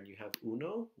different pattern. You have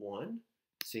uno, 1,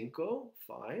 cinco,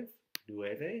 5,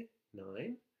 nueve,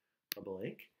 9, a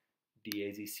blank,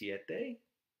 diecisiete,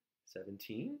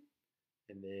 17,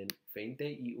 and then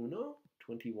veinte y uno,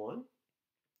 21.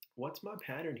 What's my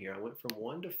pattern here? I went from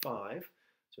 1 to 5,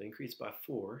 so I increased by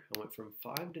 4. I went from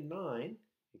 5 to 9,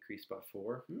 increased by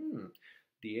 4.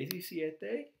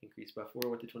 Diecisiete, increased by 4,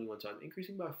 went to 21. So I'm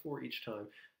increasing by 4 each time.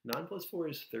 9 plus 4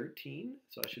 is 13,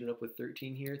 so I should end up with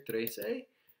 13 here, trece.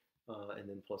 And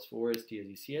then plus 4 is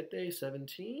diecisiete,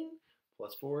 17.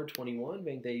 Plus 4, 21,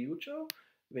 veintiocho,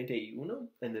 21.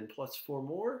 And then plus 4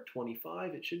 more,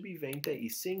 25. It should be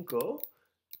veinticinco.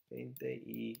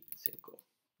 Veinticinco,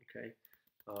 okay?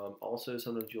 Also,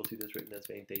 sometimes you'll see this written as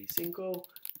veinticinco,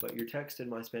 but your text in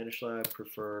My Spanish Lab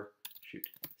prefer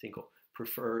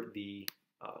the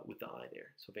with the I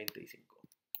there, so veinticinco.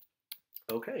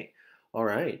 Okay, all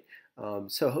right.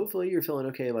 So hopefully you're feeling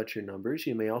okay about your numbers.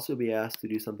 You may also be asked to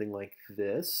do something like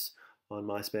this on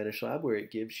My Spanish Lab, where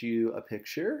it gives you a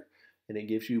picture and it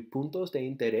gives you puntos de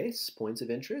interés, points of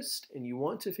interest, and you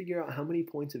want to figure out how many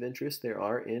points of interest there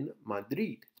are in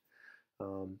Madrid.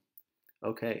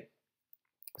 Okay,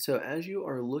 so as you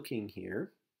are looking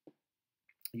here,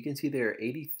 you can see there are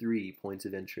 83 points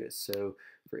of interest. So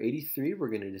for 83, we're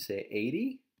going to just say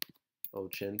 80,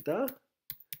 ochenta,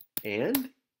 and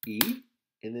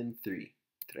then 3,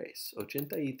 tres,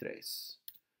 ochenta y tres.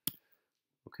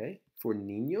 Okay, for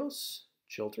niños,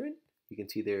 children, you can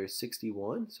see there is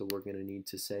 61, so we're going to need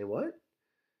to say what?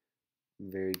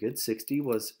 Very good, 60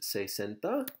 was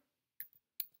sesenta,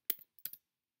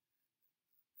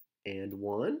 and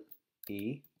 1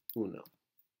 y uno.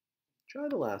 Try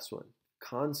the last one.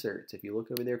 Concerts. If you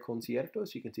look over there,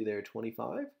 conciertos, you can see there are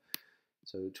 25.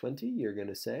 So 20, you're going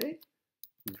to say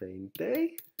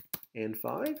veinte, and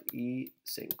 5 y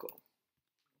cinco.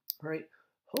 All right,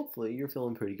 hopefully you're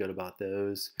feeling pretty good about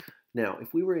those. Now,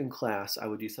 if we were in class, I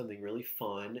would do something really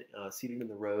fun. Seated in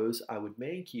the rows, I would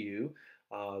make you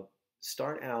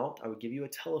start out, I would give you a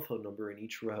telephone number in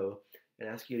each row and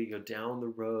ask you to go down the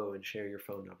row and share your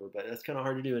phone number. But that's kind of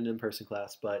hard to do in an in-person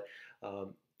class, but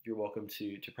you're welcome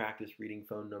to practice reading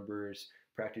phone numbers,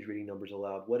 practice reading numbers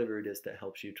aloud, whatever it is that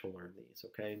helps you to learn these,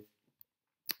 okay?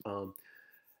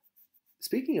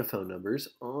 Speaking of phone numbers,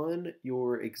 on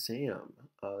your exam,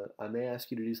 I may ask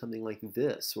you to do something like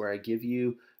this, where I give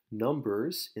you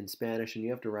numbers in Spanish and you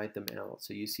have to write them out.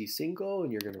 So you see cinco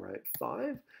and you're going to write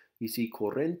 5. You see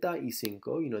cuarenta y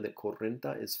cinco, you know that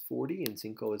cuarenta is 40 and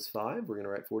cinco is 5. We're going to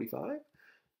write 45.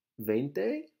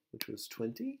 Veinte, which was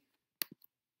 20.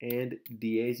 And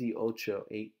dieciocho,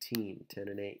 18, 10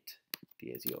 and 8.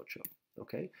 Dieciocho,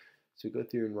 okay? So go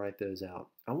through and write those out.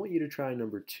 I want you to try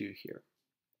number 2 here.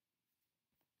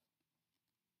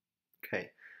 Okay,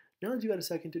 now that you got a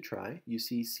second to try, you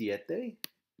see siete,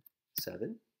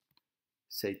 7,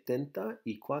 setenta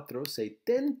y cuatro.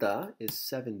 Setenta is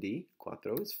 70,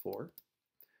 cuatro is 4.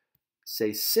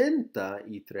 Sesenta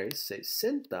y tres,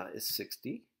 sesenta is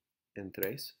 60, and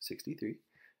tres, 63.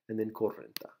 And then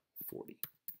cuarenta, 40.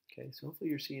 Okay, so hopefully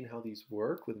you're seeing how these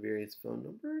work with various phone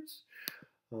numbers.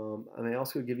 I may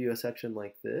also give you a section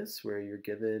like this where you're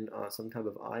given some type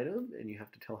of item and you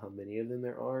have to tell how many of them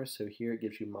there are. So here it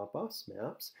gives you mapas,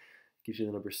 maps, gives you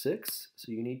the number 6. So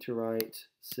you need to write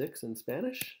 6 in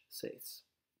Spanish, seis.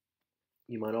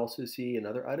 You might also see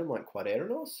another item like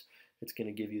cuadernos. It's going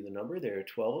to give you the number. There are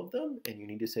 12 of them, and you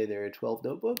need to say there are 12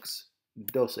 notebooks,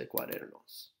 12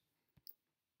 cuadernos.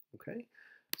 Okay,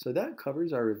 so that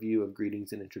covers our review of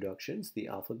greetings and introductions, the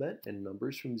alphabet, and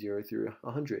numbers from 0 through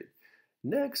 100.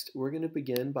 Next, we're going to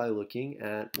begin by looking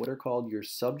at what are called your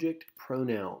subject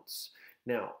pronouns.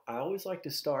 Now, I always like to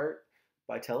start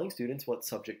by telling students what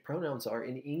subject pronouns are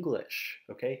in English,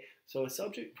 okay? So a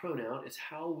subject pronoun is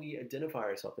how we identify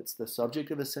ourselves. It's the subject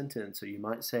of a sentence. So you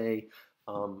might say,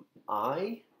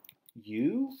 I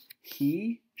you,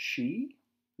 he, she,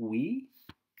 we,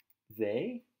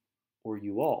 they, or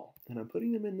you all. And I'm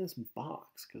putting them in this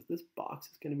box because this box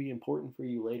is going to be important for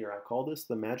you later. I call this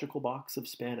the magical box of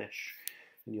Spanish,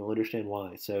 and you'll understand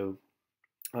why. So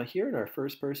here in our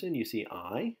first person, you see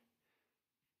I,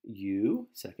 you,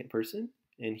 second person,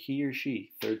 and he or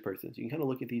she, third person. So you can kind of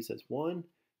look at these as 1,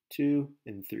 2,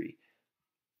 and 3.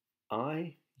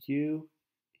 I, you,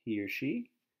 he or she,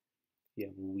 you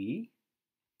have we,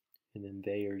 and then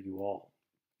they or you all.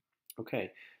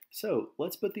 Okay, so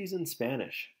let's put these in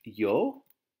Spanish. Yo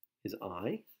is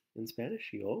I in Spanish,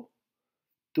 yo.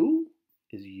 Tú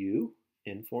is you,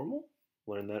 informal.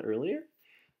 Learned that earlier.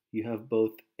 You have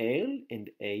both él and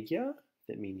ella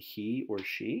that mean he or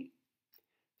she.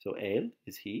 So él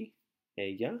is he,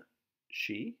 ella,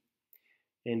 she.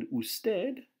 And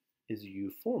usted is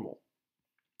you, formal.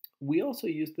 We also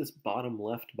use this bottom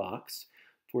left box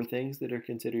for things that are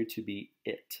considered to be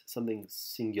it, something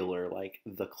singular like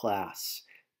the class,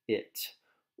 it,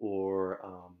 or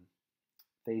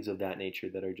things of that nature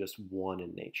that are just one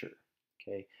in nature.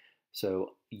 Okay,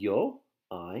 so yo,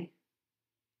 I,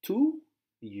 tú,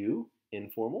 you,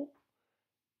 informal,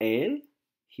 él,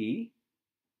 he,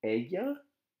 ella,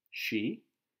 she,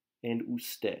 and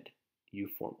usted, you,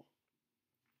 formal.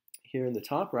 Here in the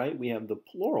top right, we have the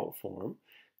plural form,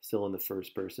 still in the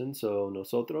first person. So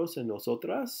nosotros and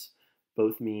nosotras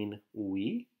both mean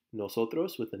we.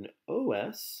 Nosotros with an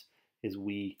os is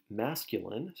we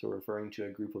masculine, so referring to a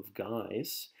group of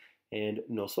guys. And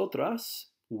nosotras,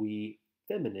 we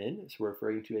feminine, so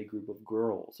referring to a group of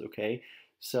girls, okay?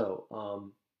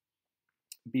 So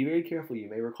be very careful. You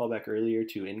may recall back earlier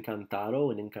to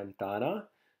encantado and encantada.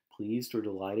 Pleased or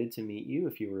delighted to meet you.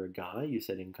 If you were a guy, you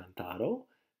said encantado.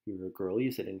 If you were a girl,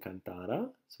 you said encantada.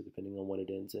 So depending on what it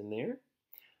ends in there.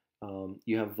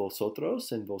 You have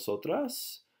vosotros and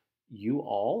vosotras. You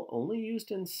all, only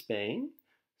used in Spain.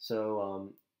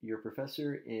 So your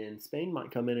professor in Spain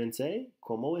might come in and say,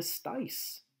 ¿Cómo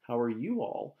estáis? How are you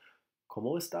all?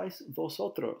 ¿Cómo estáis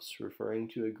vosotros? Referring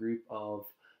to a group of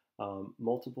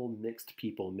multiple mixed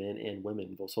people, men and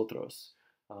women, vosotros.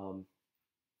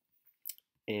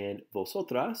 And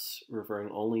vosotras, referring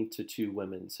only to two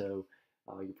women. So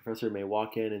your professor may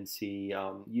walk in and see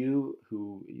you,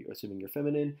 who, assuming you're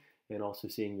feminine, and also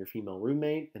seeing your female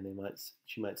roommate, and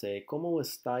she might say, ¿Cómo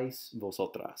estáis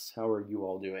vosotras? How are you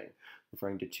all doing?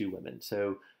 Referring to two women.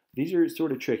 So these are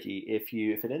sort of tricky. If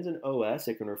it ends in os,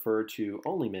 it can refer to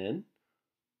only men,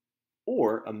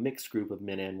 or a mixed group of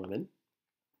men and women.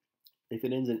 If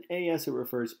it ends in as, it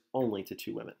refers only to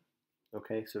two women.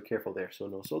 Okay, so careful there. So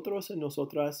nosotros and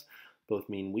nosotras both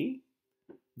mean we.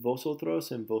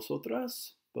 Vosotros and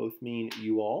vosotras both mean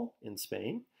you all in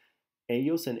Spain.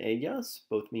 Ellos and ellas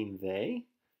both mean they.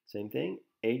 Same thing.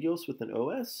 Ellos with an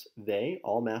os, they,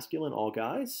 all masculine, all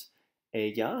guys.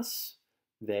 Ellas,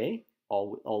 they,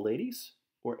 all ladies.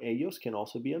 Or ellos can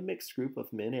also be a mixed group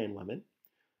of men and women.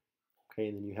 Okay,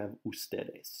 and then you have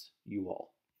ustedes, you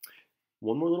all.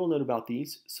 One more little note about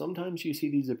these. Sometimes you see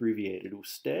these abbreviated.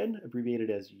 Usted, abbreviated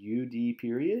as UD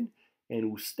period,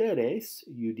 and ustedes,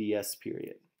 UDS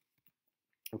period.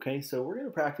 Okay, so we're going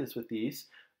to practice with these,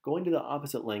 going to the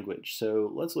opposite language.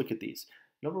 So let's look at these.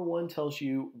 Number one tells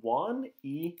you Juan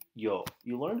y yo.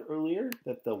 You learned earlier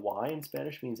that the Y in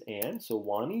Spanish means and, so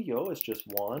Juan y yo is just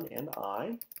Juan and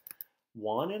I.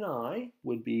 Juan and I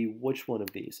would be which one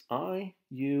of these? I,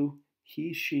 you,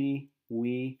 he, she,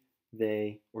 we,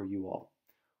 they, or you all.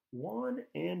 Juan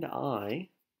and I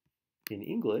in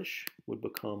English would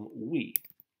become we.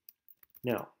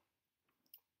 Now,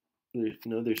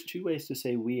 there's two ways to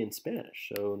say we in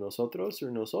Spanish. So nosotros or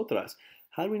nosotras.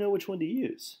 How do we know which one to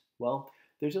use? Well,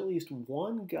 there's at least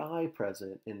one guy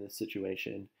present in this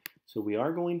situation. So we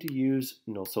are going to use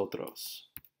nosotros.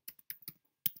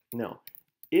 Now,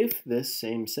 if this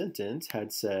same sentence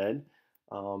had said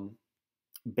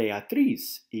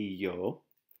Beatriz y yo,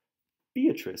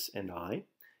 Beatrice and I,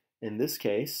 in this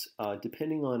case,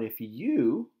 depending on if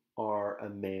you are a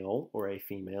male or a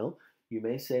female, you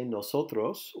may say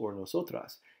nosotros or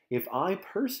nosotras. If I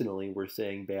personally were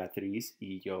saying Beatriz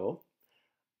y yo,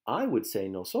 I would say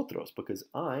nosotros because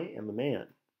I am a man,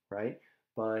 right?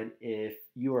 But if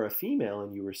you are a female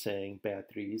and you were saying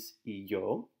Beatriz y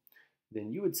yo,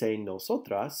 then you would say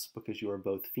nosotras because you are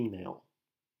both female.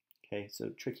 Okay, so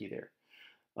tricky there.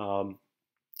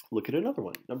 Look at another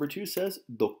one. Number two says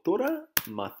Doctora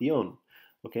Macion.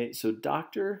 Okay, so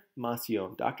Dr.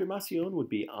 Macion. Dr. Macion would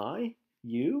be I,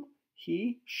 you,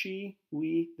 he, she,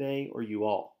 we, they, or you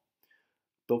all.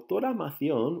 Doctora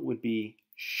Macion would be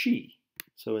she.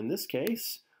 So in this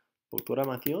case, Doctora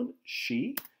Macion,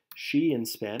 she. She in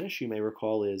Spanish, you may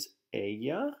recall, is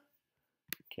ella.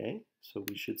 Okay, so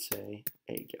we should say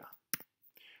ella.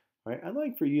 All right, I'd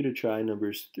like for you to try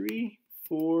numbers 3,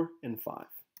 4, and 5.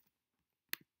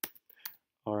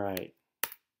 All right,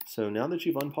 so now that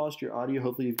you've unpaused your audio,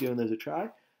 hopefully you've given those a try.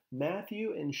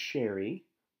 Matthew and Sherry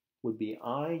would be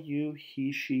I, you,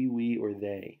 he, she, we, or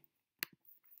they.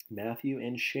 Matthew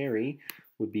and Sherry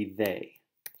would be they.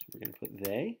 So we're going to put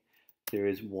they. There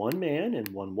is one man and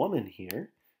one woman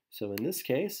here. So in this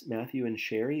case, Matthew and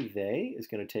Sherry, they, is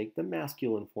going to take the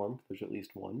masculine form. There's at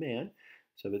least one man.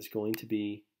 So it's going to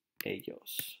be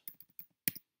ellos.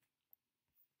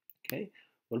 Okay,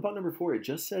 what about number 4? It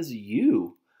just says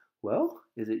you. Well,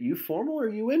 is it you formal or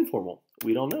you informal?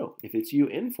 We don't know. If it's you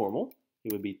informal,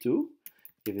 it would be tú.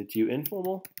 If it's you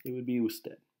informal, it would be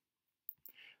usted.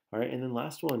 All right, and then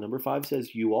last one, number 5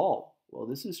 says you all. Well,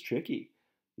 this is tricky.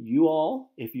 You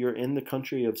all, if you're in the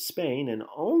country of Spain and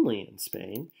only in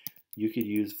Spain, you could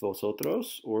use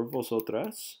vosotros or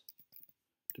vosotras,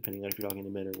 depending on if you're talking to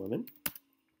men or women.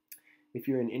 If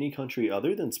you're in any country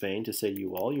other than Spain, to say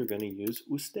you all, you're going to use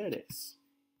ustedes.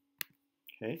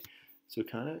 Okay, so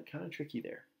kind of tricky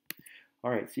there.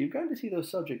 All right, so you've gotten to see those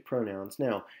subject pronouns.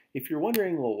 Now, if you're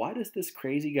wondering, well, why does this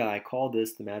crazy guy call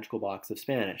this the magical box of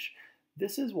Spanish?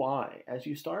 This is why, as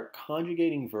you start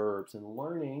conjugating verbs and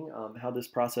learning how this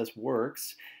process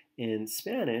works in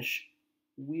Spanish,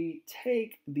 we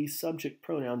take these subject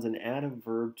pronouns and add a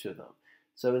verb to them.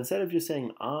 So instead of just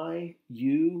saying I,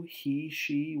 you, he,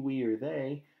 she, we, or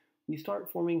they, we start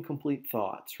forming complete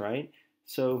thoughts, right?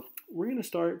 So we're going to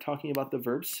start talking about the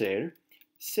verb ser.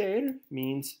 Ser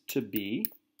means to be.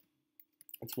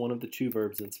 It's one of the 2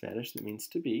 verbs in Spanish that means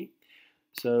to be.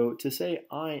 So to say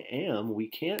I am, we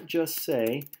can't just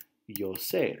say yo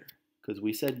ser, because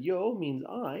we said yo means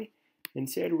I, and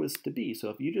ser was to be. So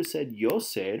if you just said yo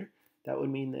ser, that would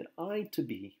mean that I to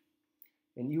be.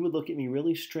 And you would look at me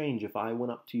really strange if I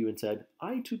went up to you and said,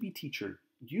 I to be teacher,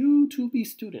 you to be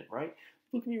student, right?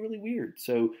 Look at me really weird.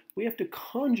 So we have to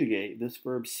conjugate this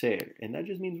verb ser, and that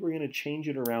just means we're going to change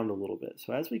it around a little bit.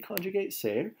 So as we conjugate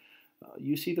ser,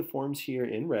 you see the forms here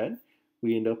in red.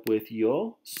 We end up with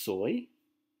yo soy,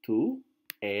 tú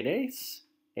eres,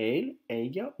 él,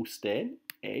 ella, usted,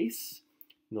 es,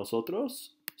 nosotros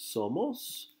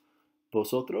somos,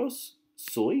 vosotros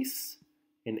sois,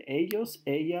 and ellos,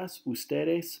 ellas,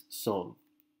 ustedes son.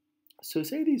 So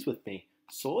say these with me.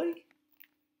 Soy,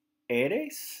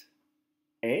 eres,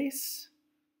 es,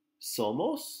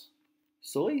 somos,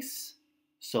 sois,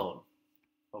 son.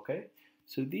 Okay?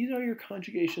 So these are your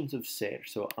conjugations of ser.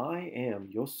 So I am,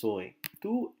 yo soy.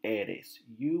 Tú eres,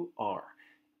 you are.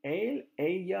 Él,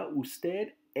 ella,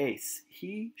 usted, es.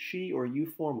 He, she, or you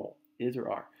formal, is or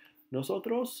are.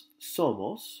 Nosotros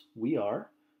somos, we are.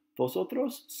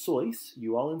 Vosotros sois,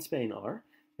 you all in Spain are.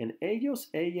 And ellos,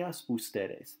 ellas,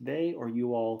 ustedes, they or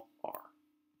you all are.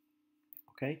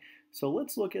 Okay, so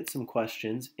let's look at some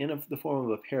questions in the form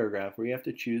of a paragraph where you have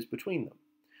to choose between them.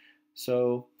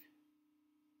 So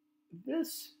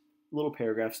this little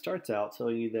paragraph starts out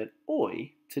telling you that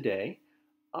hoy, today,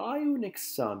 hay un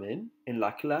examen en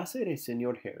la clase de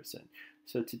Señor Harrison.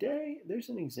 So today, there's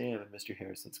an exam in Mr.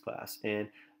 Harrison's class, and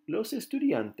los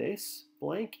estudiantes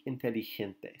blank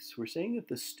inteligentes. We're saying that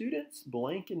the students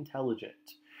blank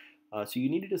intelligent. So you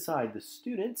need to decide the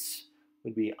students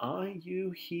would be I,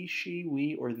 you, he, she,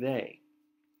 we, or they.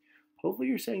 Hopefully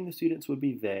you're saying the students would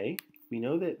be they. We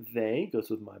know that they goes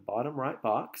with my bottom right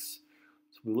box.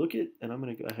 So we look at, and I'm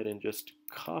going to go ahead and just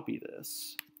copy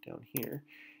this down here.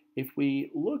 If we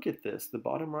look at this, the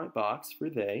bottom right box for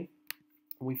they,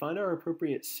 and we find our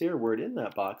appropriate ser word in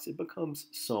that box, it becomes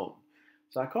son.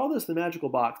 So I call this the magical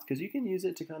box because you can use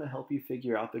it to kind of help you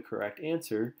figure out the correct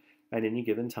answer at any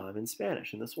given time in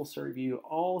Spanish. And this will serve you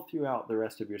all throughout the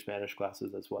rest of your Spanish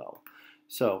classes as well.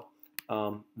 So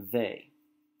they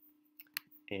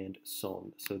and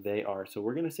son. So they are. So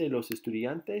we're going to say los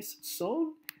estudiantes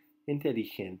son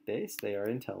inteligentes. They are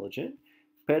intelligent.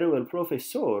 Pero el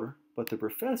profesor, but the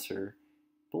professor,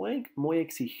 blank muy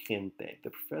exigente. The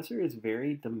professor is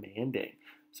very demanding.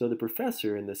 So the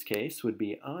professor in this case would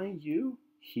be I, you,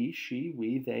 he, she,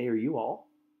 we, they, or you all.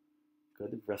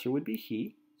 Good. The professor would be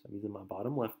he. So I'm using my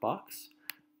bottom left box.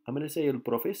 I'm going to say el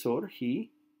profesor,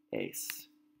 he es.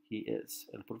 He is.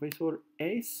 El profesor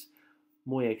es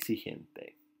muy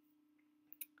exigente.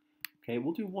 Okay,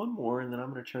 we'll do one more and then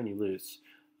I'm going to turn you loose.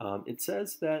 It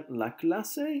says that la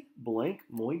clase blank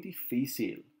muy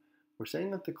difícil. We're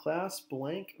saying that the class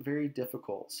blank very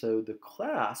difficult. So the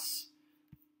class,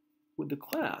 would the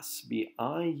class be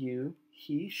I, you,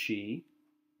 he, she,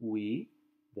 we,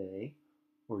 they,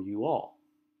 or you all?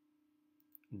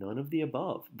 None of the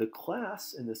above. The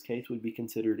class in this case would be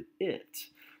considered it.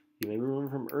 You may remember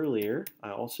from earlier,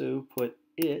 I also put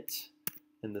it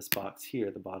in this box here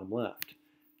at the bottom left.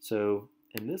 So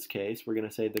in this case, we're going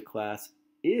to say the class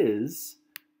is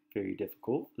very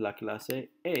difficult. La clase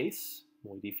es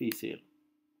muy difícil.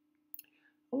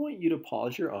 I want you to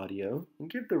pause your audio and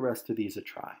give the rest of these a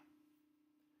try.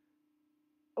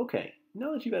 Okay,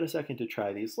 now that you've had a second to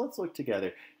try these, let's look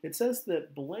together. It says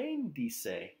that Blaine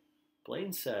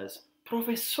says,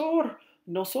 Profesor,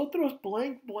 nosotros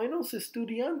buenos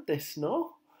estudiantes,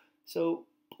 ¿no? So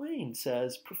Blaine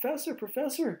says,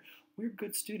 Professor, we're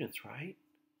good students, right?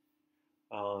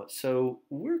 So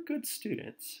we're good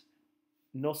students.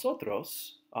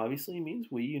 Nosotros obviously means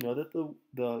we. You know that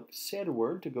the said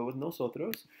word to go with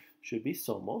nosotros should be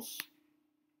somos.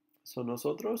 So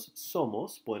nosotros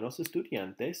somos buenos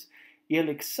estudiantes y el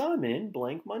examen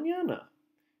blank mañana.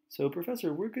 So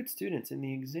professor, we're good students and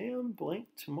the exam blank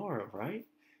tomorrow, right?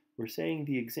 We're saying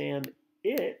the exam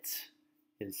it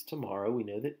is tomorrow. We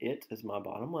know that it is my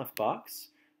bottom left box.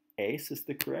 Es is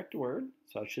the correct word.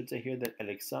 So I should say here that el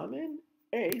examen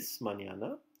es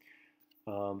mañana.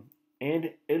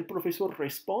 And el profesor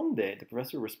responde. The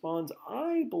professor responds,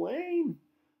 I Blaine.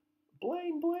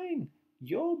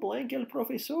 Yo blank el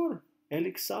profesor. El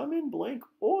examen blank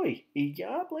hoy. Y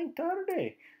ya blank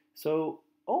tarde. So,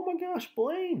 oh my gosh,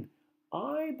 Blaine.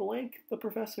 I blank the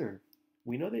professor.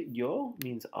 We know that yo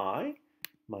means I.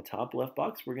 My top left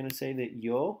box, we're going to say that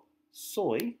yo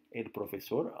soy el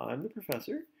profesor. I'm the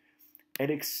professor. El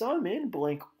examen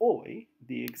blank hoy.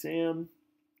 The exam,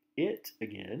 it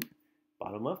again.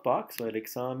 Bottom left box. So el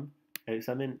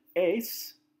examen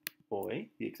es hoy.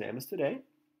 The exam is today.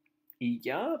 Y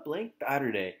ya blank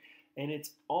tarde. And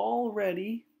it's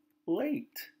already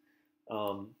late.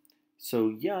 So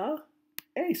ya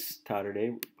es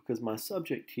tarde, because my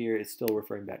subject here is still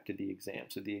referring back to the exam.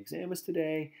 So the exam is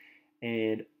today,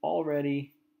 and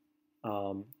already,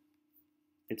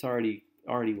 it's already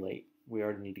late. We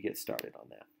already need to get started on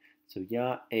that. So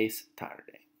ya es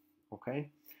tarde. Okay?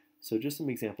 So just some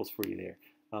examples for you there.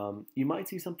 You might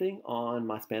see something on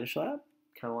My Spanish Lab,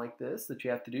 kind of like this, that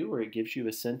you have to do, where it gives you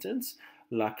a sentence.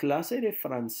 La clase de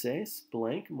francés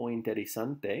blank muy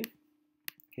interesante.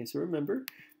 Okay, so remember,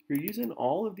 you're using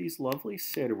all of these lovely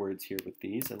said words here with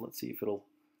these, and let's see if it'll,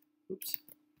 let's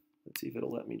see if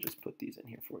it'll let me just put these in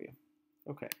here for you.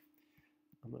 Okay,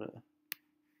 I'm going to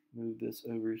move this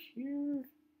over here,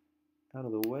 out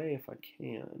of the way if I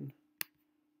can.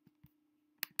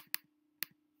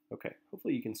 Okay,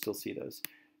 hopefully you can still see those.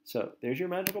 So there's your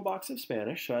magical box of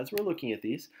Spanish. So as we're looking at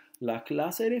these, la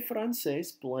clase de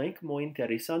francés blank muy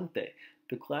interesante.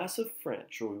 The class of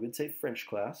French, or we would say French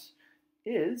class,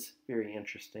 is very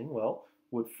interesting. Well,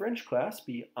 would French class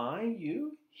be I,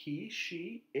 you, he,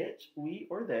 she, it, we,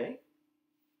 or they?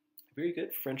 Very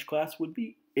good. French class would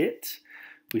be it.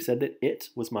 We said that it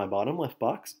was my bottom left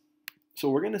box. So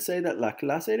we're going to say that la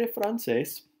clase de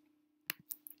francés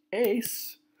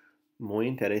es muy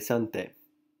interesante.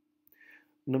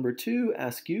 Number 2,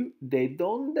 ask you, ¿de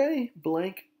dónde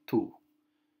blank tú?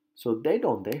 So, ¿de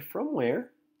dónde, from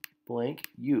where, blank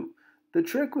you? The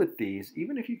trick with these,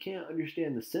 even if you can't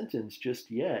understand the sentence just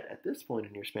yet at this point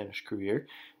in your Spanish career,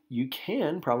 you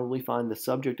can probably find the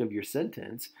subject of your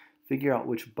sentence, figure out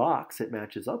which box it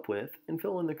matches up with, and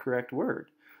fill in the correct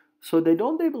word. So, ¿de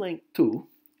dónde blank tú?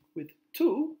 With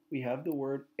tú, we have the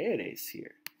word eres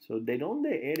here. So, ¿de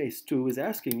dónde eres tú is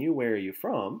asking you, where are you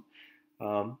from?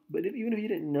 But even if you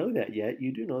didn't know that yet,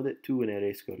 you do know that tú and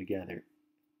eres go together.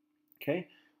 Okay?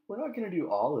 We're not going to do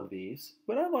all of these,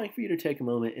 but I'd like for you to take a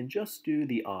moment and just do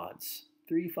the odds.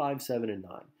 3, 5, 7, and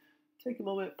 9. Take a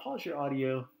moment, pause your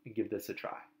audio, and give this a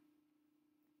try.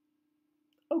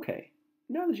 Okay,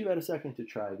 now that you've had a second to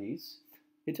try these,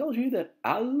 it tells you that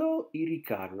Aldo y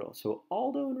Ricardo, so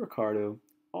Aldo and Ricardo,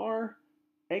 are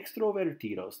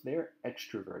extrovertidos. They're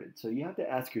extroverted. So you have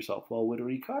to ask yourself, well, would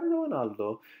Ricardo and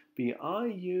Aldo be I,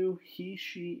 you, he,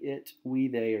 she, it, we,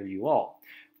 they, or you all?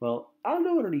 Well,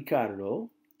 Aldo and Ricardo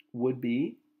would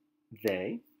be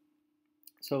they.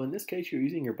 So in this case, you're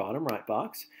using your bottom right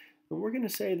box, and we're going to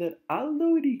say that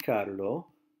Aldo y Ricardo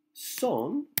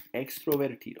son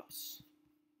extrovertidos.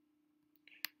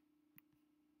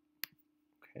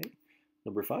 Okay.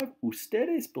 Number 5,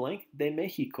 ustedes blank de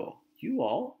México. You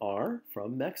all are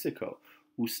from Mexico.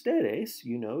 Ustedes,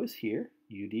 you know, is here,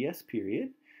 UDS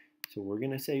period. So we're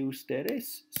going to say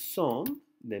ustedes son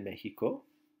de México.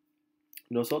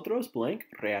 Nosotros blank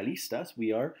realistas.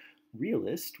 We are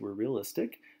realist. We're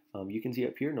realistic. You can see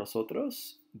up here,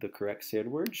 nosotros, the correct said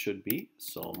word should be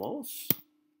somos.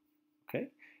 Okay.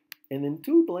 And then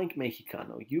tú blank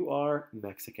mexicano. You are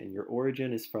Mexican. Your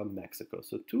origin is from Mexico.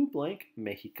 So tú blank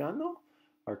mexicano.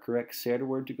 Our correct ser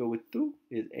word to go with tú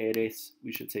is eres.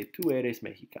 We should say tú eres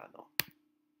mexicano.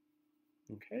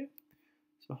 Okay,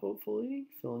 so hopefully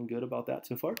feeling good about that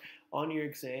so far. On your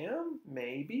exam,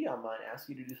 maybe I might ask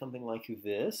you to do something like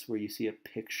this, where you see a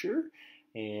picture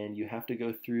and you have to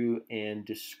go through and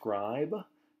describe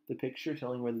the picture,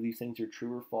 telling whether these things are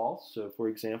true or false. So for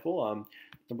example,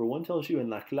 number 1 tells you, en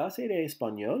la clase de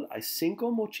español hay 5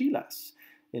 mochilas.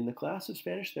 In the class of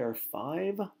Spanish, there are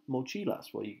 5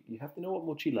 mochilas. Well, you have to know what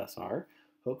mochilas are.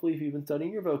 Hopefully, if you've been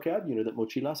studying your vocab, you know that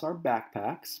mochilas are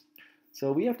backpacks.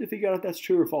 So we have to figure out if that's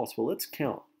true or false. Well, let's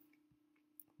count.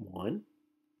 1,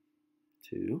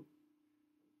 2,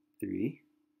 3,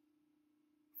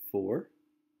 4,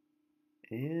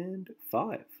 and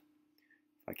 5. If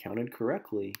I counted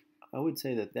correctly, I would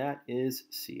say that that is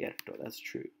cierto. That's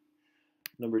true.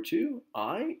 Number 2,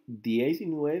 hay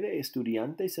 19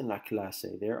 estudiantes en la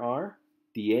clase. There are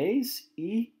 10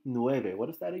 y 9. What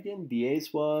is that again? 10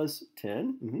 was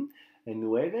 10.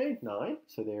 And 9, 9.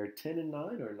 So there are 10 and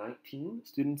 9, or 19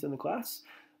 students in the class.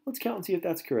 Let's count and see if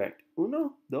that's correct. 1,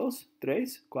 2, 3,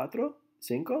 4,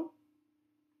 5,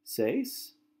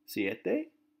 6, 7,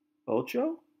 8,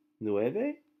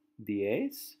 9,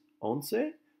 10,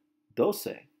 11,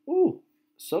 12.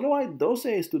 Solo hay 12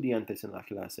 estudiantes en la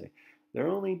clase. There are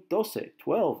only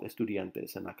 12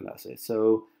 estudiantes en la clase.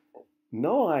 So,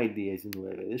 no hay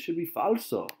 19. This should be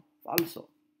falso. Falso.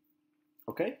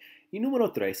 Okay? Y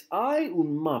número 3. Hay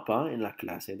un mapa en la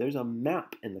clase. There's a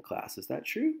map in the class. Is that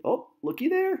true? Oh, looky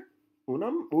there. Un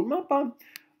mapa.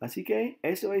 Así que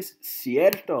eso es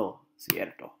cierto.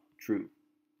 Cierto. True.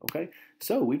 Okay?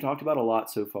 So, we've talked about a lot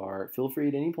so far. Feel free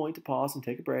at any point to pause and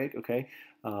take a break. Okay?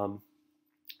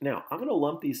 Now, I'm going to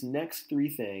lump these next 3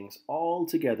 things all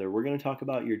together. We're going to talk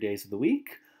about your days of the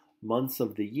week, months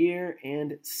of the year,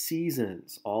 and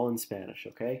seasons, all in Spanish,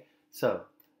 okay? So,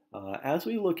 as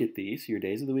we look at these, your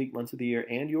days of the week, months of the year,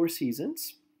 and your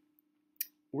seasons,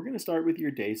 we're going to start with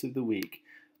your days of the week.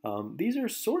 These are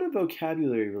sort of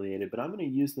vocabulary related, but I'm going to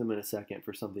use them in a second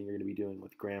for something you're going to be doing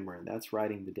with grammar, and that's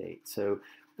writing the date. So,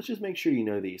 let's just make sure you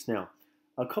know these. Now,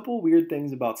 a couple weird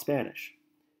things about Spanish.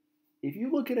 If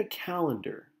you look at a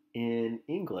calendar in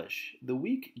English, the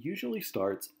week usually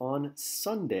starts on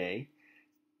Sunday,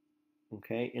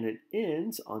 okay, and it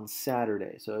ends on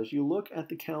Saturday. So as you look at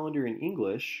the calendar in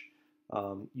English,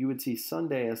 you would see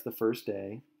Sunday as the first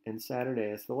day and Saturday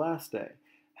as the last day.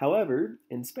 However,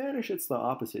 in Spanish, it's the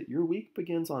opposite. Your week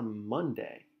begins on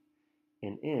Monday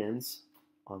and ends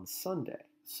on Sunday.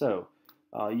 So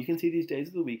you can see these days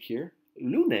of the week here.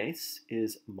 Lunes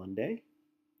is Monday.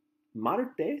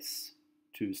 Martes,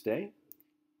 Tuesday.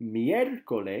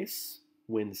 Miércoles,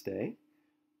 Wednesday.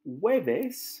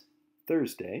 Jueves,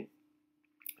 Thursday.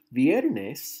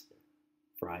 Viernes,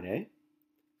 Friday.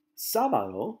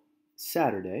 Sábado,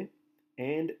 Saturday.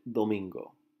 And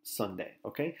Domingo, Sunday.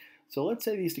 Okay? So let's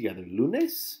say these together.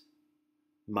 Lunes,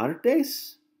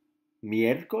 martes,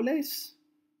 miércoles,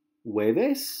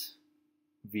 jueves,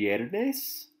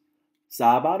 viernes,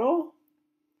 sábado,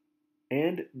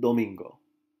 and domingo.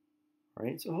 All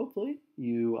right, so hopefully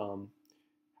you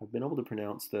have been able to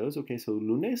pronounce those. Okay, so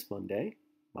lunes, Monday,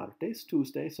 martes,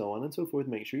 Tuesday, so on and so forth.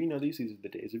 Make sure you know these. These are the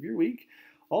days of your week.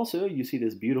 Also, you see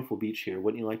this beautiful beach here.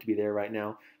 Wouldn't you like to be there right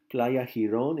now? Playa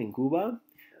Girón in Cuba,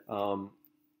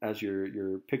 as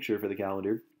your picture for the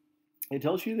calendar. It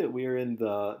tells you that we are in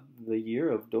the year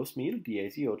of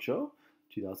 2018,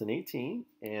 2018,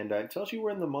 and it tells you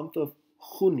we're in the month of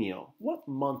junio. What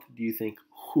month do you think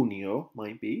junio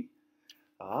might be?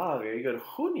 Ah, very good.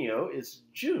 Junio is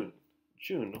June.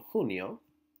 June, junio.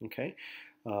 Okay.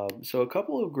 So a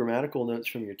couple of grammatical notes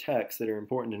from your text that are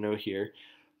important to know here.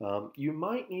 You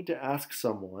might need to ask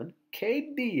someone,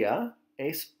 ¿Qué día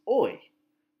es hoy?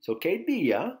 So, ¿qué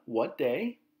día, what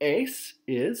day, es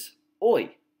is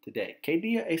hoy, today. ¿Qué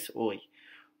día es hoy?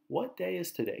 What day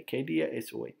is today? ¿Qué día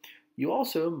es hoy? You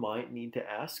also might need to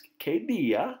ask, ¿Qué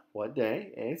día, what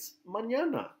day, es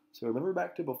mañana? So remember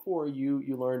back to before, you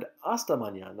learned hasta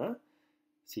mañana,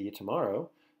 see you tomorrow.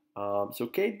 So,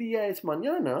 ¿Qué día es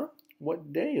mañana?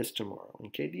 What day is tomorrow?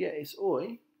 And ¿Qué día es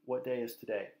hoy? What day is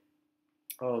today?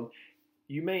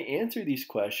 You may answer these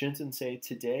questions and say,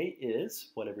 today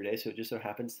is whatever day. So it just so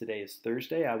happens today is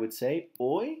Thursday. I would say,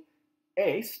 hoy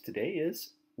es, today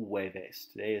is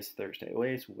jueves. Today is Thursday.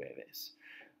 Hoy es jueves.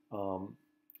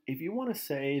 If you want to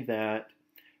say that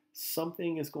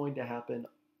something is going to happen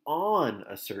on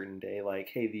a certain day, like,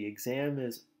 hey, the exam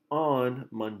is on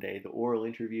Monday, the oral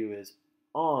interview is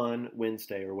on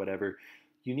Wednesday or whatever,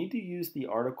 you need to use the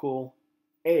article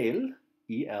el,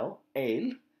 E-L,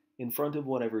 el, in front of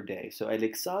whatever day. So, el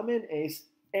examen es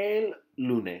el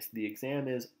lunes. The exam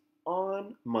is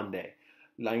on Monday.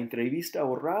 La entrevista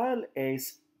oral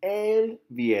es el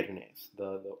viernes.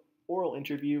 The oral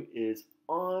interview is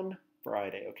on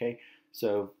Friday, okay?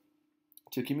 So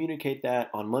to communicate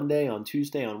that on Monday, on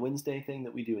Tuesday, on Wednesday thing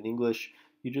that we do in English,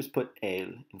 you just put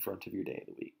el in front of your day of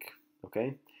the week,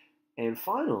 okay? And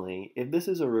finally, if this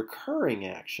is a recurring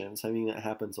action, something that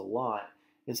happens a lot,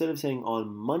 instead of saying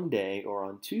on Monday or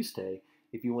on Tuesday,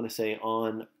 if you want to say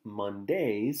on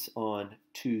Mondays, on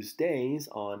Tuesdays,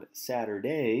 on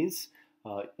Saturdays,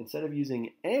 instead of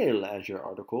using el as your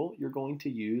article, you're going to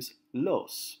use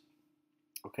los.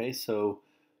 Okay, so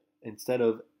instead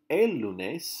of el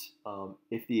lunes,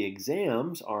 if the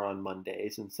exams are on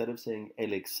Mondays, instead of saying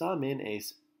el examen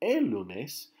es el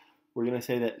lunes, we're going to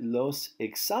say that los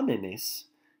exámenes,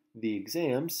 the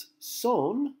exams,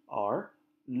 are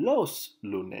los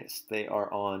lunes. They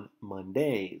are on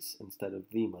Mondays instead of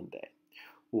the Monday.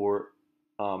 Or,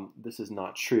 this is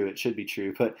not true, it should be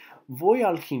true, but voy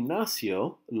al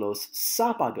gimnasio los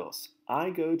sábados.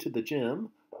 I go to the gym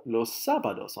los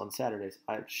sábados, on Saturdays.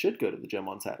 I should go to the gym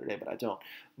on Saturday, but I don't.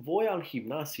 Voy al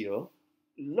gimnasio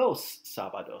los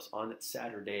sábados, on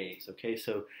Saturdays. Okay,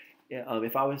 so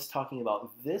if I was talking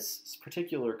about this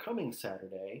particular coming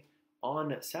Saturday,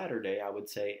 on Saturday, I would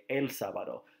say el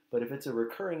sábado. But if it's a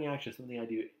recurring action, something I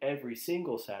do every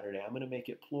single Saturday, I'm going to make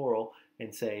it plural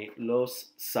and say los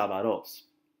sábados.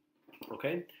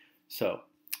 Okay? So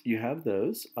you have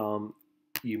those.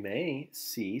 You may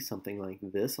see something like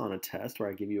this on a test where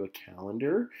I give you a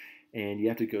calendar and you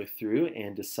have to go through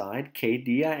and decide ¿Qué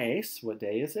día es? What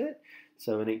day is it?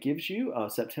 So, and it gives you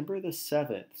September the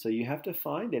 7th. So you have to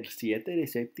find el 7 de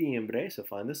septiembre. So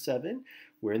find the 7.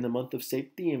 We're in the month of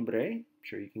septiembre. I'm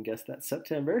sure you can guess that's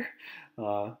September.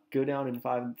 Go down and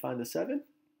find the 7.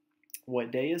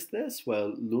 What day is this?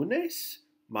 Well, lunes,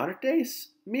 martes,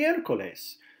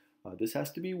 miércoles. This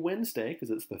has to be Wednesday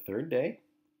because it's the 3rd day.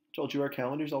 Told you our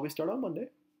calendars always start on Monday.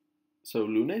 So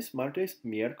lunes, martes,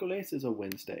 miércoles is a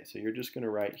Wednesday. So you're just going to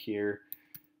write here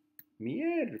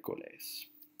miércoles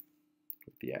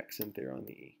with the accent there on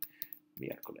the E.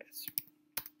 Miércoles.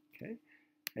 Okay.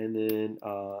 And then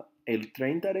el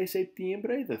 30 de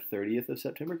septiembre, the 30th of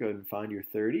September, go ahead and find your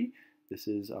 30. This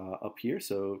is up here,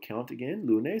 so count again.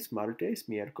 Lunes, martes,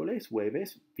 miércoles,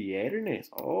 jueves, viernes.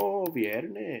 Oh,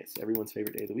 viernes. Everyone's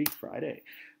favorite day of the week, Friday.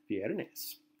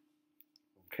 Viernes.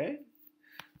 Okay?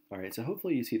 All right, so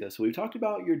hopefully you see this. So we've talked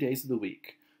about your days of the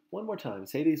week. One more time,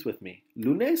 say these with me.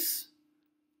 Lunes,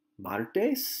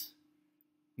 martes,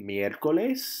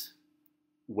 miércoles,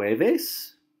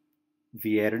 jueves,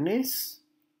 viernes,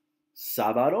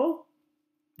 sábado,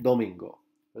 domingo.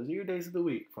 Those are your days of the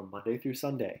week from Monday through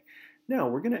Sunday. Now,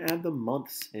 we're going to add the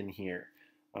months in here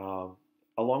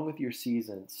along with your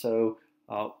seasons. So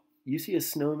you see a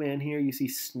snowman here. You see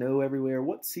snow everywhere.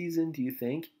 What season do you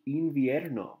think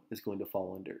invierno is going to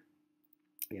fall under?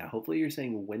 Yeah, hopefully you're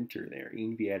saying winter there,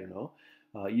 invierno.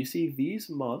 You see these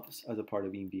months as a part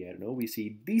of invierno. We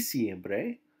see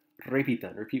diciembre. Repeat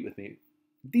with me.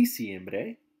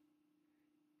 Diciembre,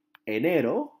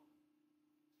 enero,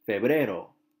 febrero.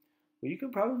 Well, you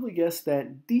can probably guess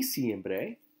that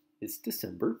diciembre is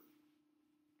December,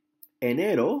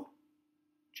 enero,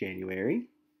 January,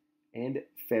 and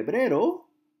febrero,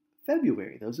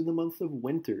 February. Those are the months of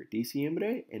winter.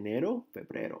 Diciembre, enero,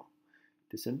 febrero.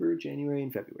 December, January,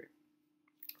 and February.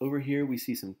 Over here we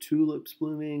see some tulips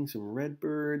blooming, some red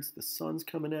birds, the sun's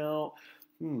coming out.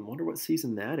 Wonder what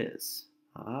season that is.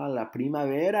 La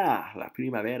primavera,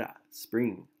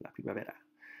 spring, la primavera.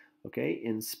 Okay,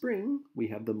 in spring, we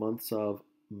have the months of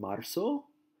marzo.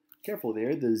 Careful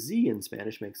there, the Z in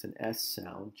Spanish makes an S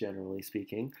sound, generally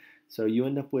speaking. So you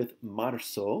end up with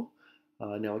marzo.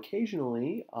 Now,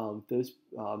 occasionally, those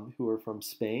who are from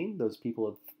Spain, those people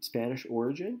of Spanish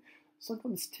origin,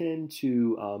 sometimes tend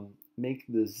to make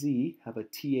the Z have a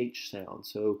TH sound.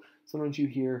 So sometimes you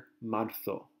hear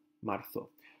marzo.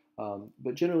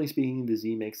 But generally speaking, the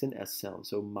Z makes an S sound,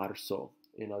 so marzo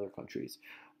in other countries.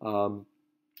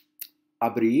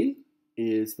 Abril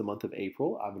is the month of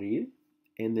April, abril,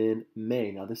 and then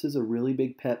May. Now, this is a really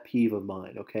big pet peeve of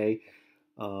mine, okay?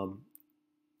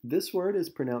 This word is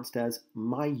pronounced as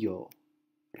mayo.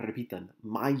 Repitan,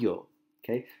 mayo,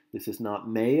 okay? This is not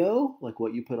mayo, like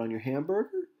what you put on your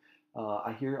hamburger.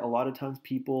 I hear a lot of times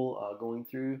people going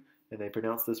through and they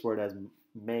pronounce this word as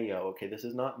mayo. Okay, this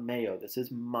is not mayo. This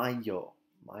is mayo.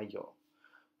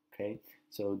 Okay,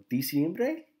 so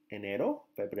diciembre, enero,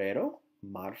 febrero,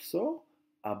 marzo,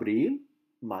 abril,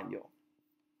 mayo.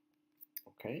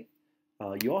 Okay,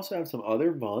 you also have some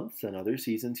other months and other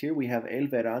seasons here. We have el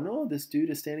verano. This dude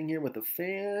is standing here with a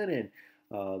fan and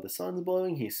The sun's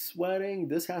blowing, he's sweating.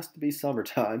 This has to be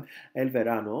summertime. El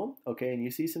verano, okay, and you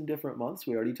see some different months.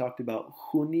 We already talked about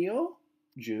junio,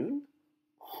 June,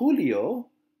 julio,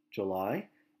 July,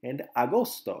 and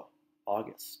agosto,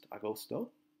 August, agosto.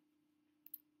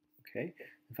 Okay,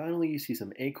 and finally you see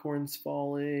some acorns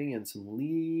falling and some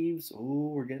leaves.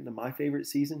 Oh, we're getting to my favorite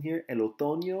season here, el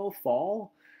otoño,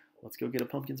 fall. Let's go get a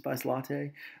pumpkin spice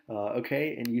latte.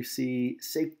 Okay, and you see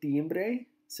septiembre,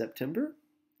 September,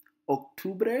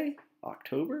 octubre,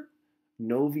 October,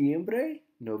 noviembre,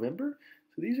 November.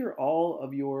 So these are all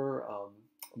of your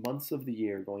months of the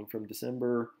year, going from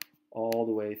December all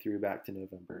the way through back to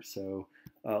November. So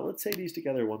let's say these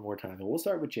together one more time, and we'll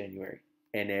start with January.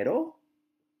 Enero,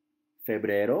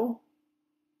 febrero,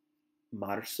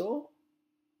 marzo,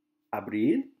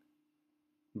 abril,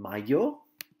 mayo,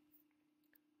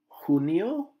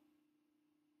 junio,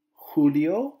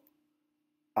 julio,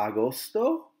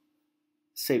 agosto,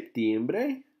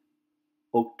 septiembre,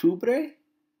 octubre,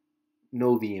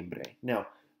 noviembre. Now,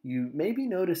 you may be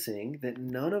noticing that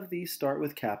none of these start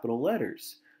with capital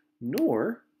letters,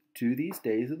 nor do these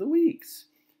days of the weeks.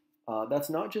 That's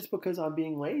not just because I'm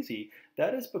being lazy.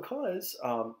 That is because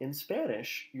in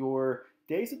Spanish, your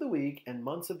days of the week and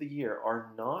months of the year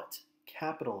are not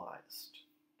capitalized.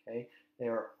 Okay, they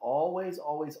are always,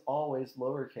 always, always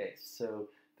lowercase. So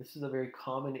this is a very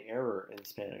common error in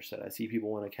Spanish that I see people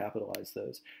want to capitalize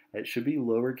those. It should be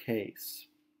lowercase.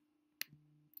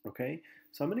 Okay,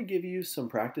 so I'm going to give you some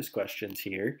practice questions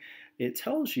here. It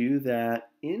tells you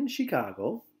that in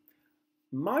Chicago,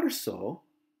 marzo,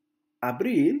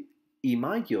 abril, y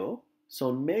mayo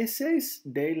son meses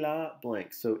de la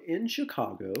blank. So in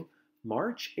Chicago,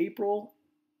 March, April,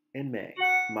 and May.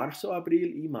 Marzo,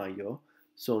 abril, y mayo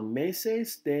son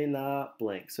meses de la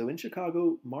blank. So in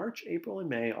Chicago, March, April, and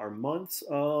May are months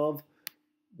of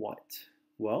what?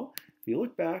 Well, if you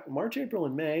look back, March, April,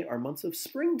 and May are months of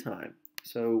springtime.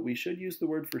 So we should use the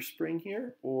word for spring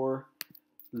here, or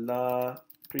la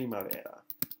primavera.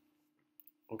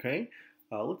 Okay?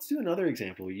 Let's do another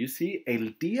example. You see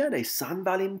El Día de San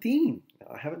Valentín.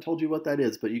 Now, I haven't told you what that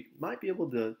is, but you might be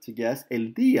able to guess.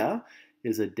 El Día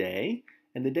is a day,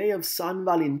 and the day of San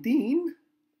Valentín,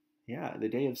 yeah, the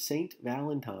day of Saint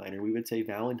Valentine, or we would say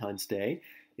Valentine's Day,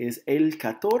 is El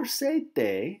 14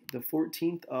 de, the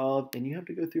 14th of, and you have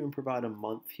to go through and provide a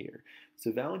month here.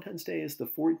 So Valentine's Day is the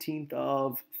 14th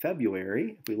of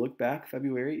February. If we look back,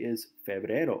 February is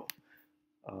febrero.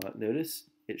 Notice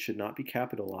it should not be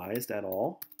capitalized at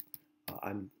all.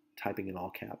 I'm typing in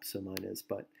all caps, so mine is,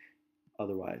 but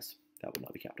otherwise that would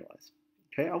not be capitalized.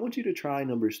 Okay, I want you to try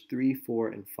numbers 3, 4,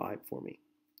 and 5 for me.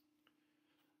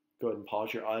 Go ahead and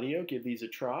pause your audio, give these a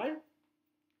try.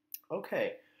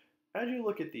 Okay, as you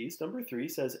look at these, number 3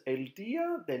 says, El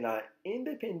Día de la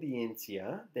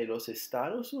Independencia de los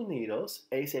Estados Unidos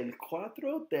es el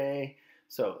 4 de...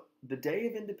 So, the Day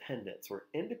of Independence, or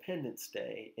Independence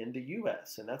Day in the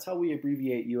U.S., and that's how we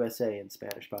abbreviate USA in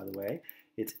Spanish, by the way.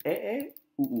 It's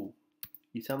EEUU.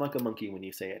 You sound like a monkey when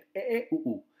you say it.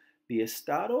 EEUU. The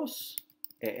Estados,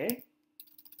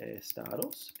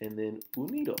 Estados, and then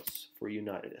Unidos for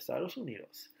United. Estados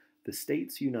Unidos. The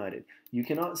States United. You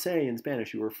cannot say in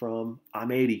Spanish you are from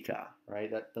America, right?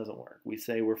 That doesn't work. We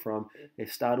say we're from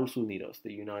Estados Unidos,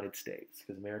 the United States,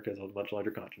 because America is a much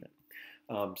larger continent.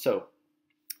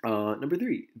 Number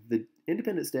 3, the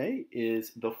Independence Day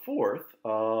is the 4th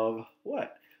of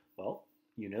what? Well,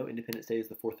 you know Independence Day is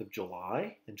the 4th of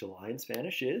July, and July in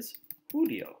Spanish is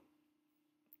julio.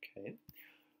 Okay.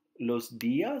 Los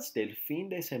días del fin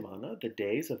de semana, the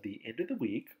days of the end of the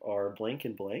week, are blank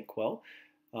and blank. Well,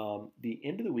 the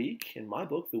end of the week, in my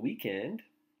book, the weekend,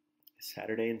 is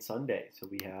Saturday and Sunday. So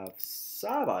we have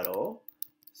sábado,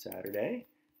 Saturday,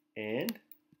 and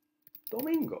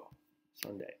domingo,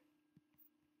 Sunday.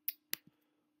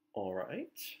 All right.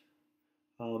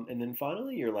 And then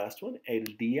finally, your last one, El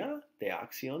Día de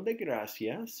Acción de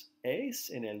Gracias es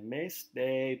en el mes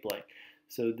de blank.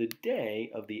 So the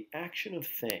day of the action of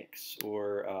thanks,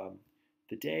 or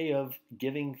the day of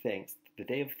giving thanks, the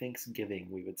day of Thanksgiving,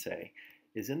 we would say,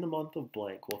 is in the month of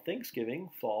blank. Well, Thanksgiving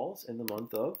falls in the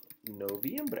month of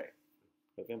November.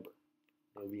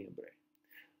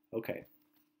 Okay.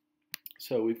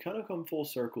 So we've kind of come full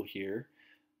circle here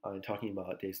in talking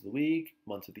about days of the week,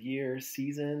 months of the year,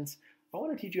 seasons. I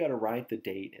want to teach you how to write the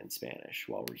date in Spanish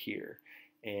while we're here.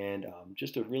 And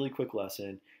just a really quick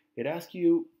lesson. It asks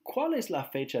you, ¿Cuál es la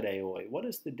fecha de hoy? What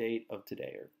is the date of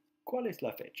today? Or ¿Cuál es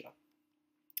la fecha?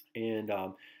 And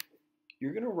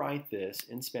you're going to write this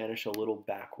in Spanish a little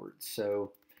backwards.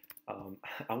 So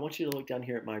I want you to look down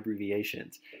here at my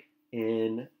abbreviations.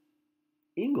 In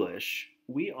English,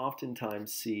 we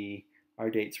oftentimes see our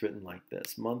dates written like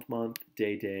this: month, month,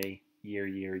 day, day, year,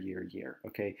 year, year, year.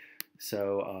 Okay,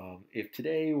 so if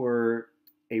today were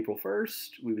April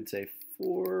 1st, we would say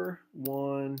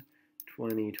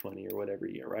 4/1/2020 or whatever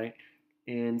year, right?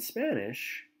 In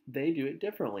Spanish, they do it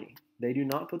differently. They do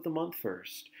not put the month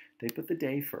first. They put the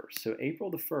day first. So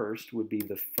April the 1st would be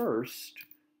the 1st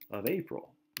of April,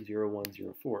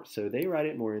 0104. So they write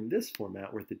it more in this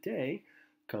format where the day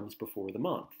comes before the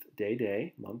month. Day,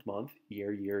 day, month, month,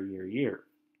 year, year, year, year.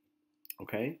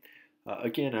 Okay?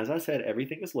 Again, as I said,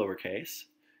 everything is lowercase.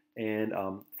 And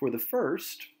for the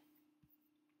first,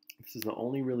 this is the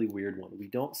only really weird one. We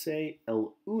don't say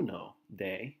el uno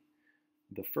de,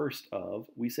 the first of.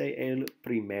 We say el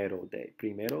primero de.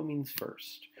 Primero means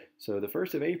first. So the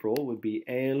 1st of April would be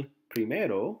el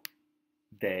primero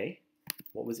de.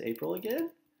 What was April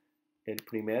again? El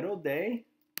primero de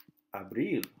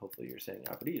abril. Hopefully you're saying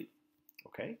abril.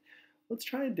 Okay? Let's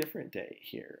try a different day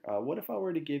here. What if I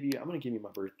were to give you, I'm going to give you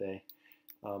my birthday.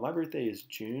 My birthday is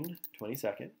June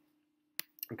 22nd.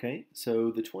 Okay,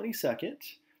 so the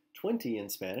 22nd, 20 in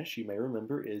Spanish, you may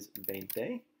remember, is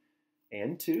veinte,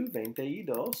 and 2,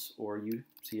 veinteidos, or you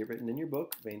see it written in your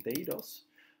book, veinteidos.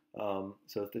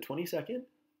 So it's the 22nd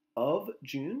of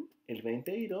June, el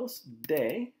veinteidos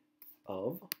de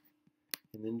of,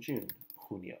 and then June,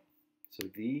 junio. So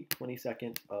the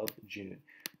 22nd of June.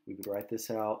 We would write this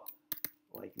out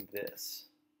like this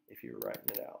if you were writing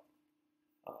it out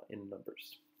in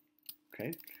numbers.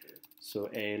 Okay, so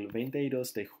el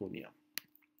 22 de junio.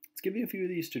 Let's give you a few of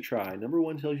these to try. Number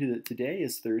 1 tells you that today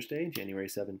is Thursday, January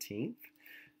 17th.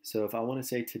 So if I want to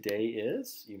say today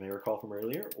is, you may recall from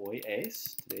earlier, hoy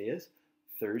es, today is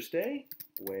Thursday,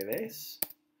 jueves,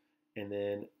 and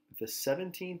then the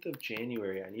 17th of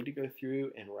January. I need to go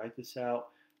through and write this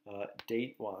out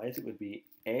date-wise. It would be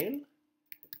el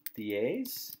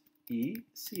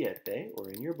 17, or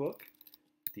in your book,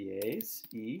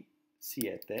 17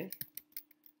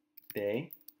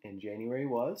 de, and January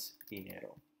was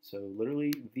enero. So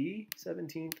literally the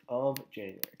 17th of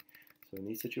January. So in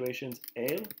these situations,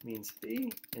 el means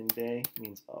the and de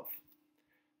means of.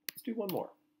 Let's do one more.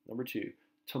 Number 2,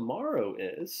 tomorrow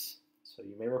is, so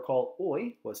you may recall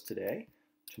hoy was today.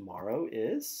 Tomorrow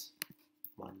is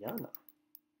mañana.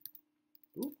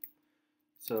 Ooh.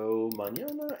 So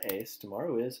mañana es,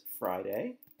 tomorrow is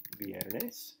Friday,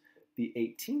 viernes, the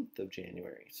 18th of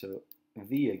January. So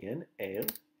the again, el,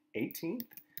 18th,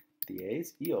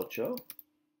 18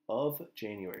 of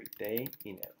January, de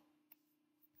enero.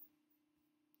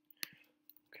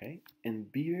 Okay,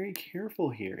 and be very careful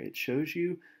here. It shows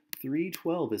you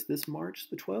 3/12. Is this March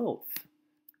the 12th?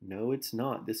 No, it's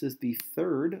not. This is the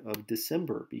 3rd of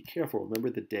December. Be careful. Remember,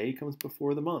 the day comes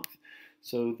before the month.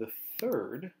 So the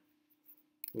 3rd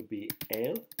would be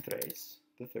el tres,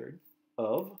 the 3rd,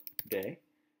 of de,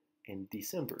 and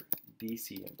December,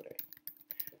 diciembre.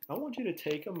 I want you to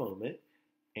take a moment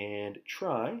and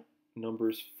try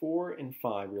numbers 4 and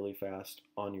 5 really fast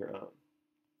on your own.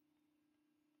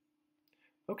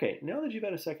 Okay, now that you've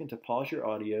had a second to pause your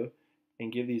audio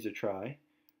and give these a try,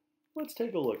 let's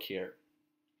take a look here.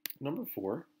 Number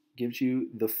 4 gives you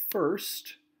the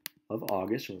 1st of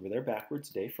August. Remember, they're backwards,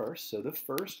 day first. So the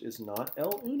 1st is not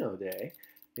el uno day,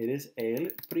 it is el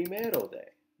primero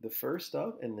day. The 1st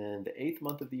of, and then the 8th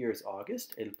month of the year is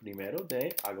August, el primero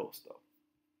de agosto.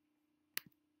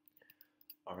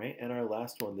 All right, and our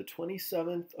last one, the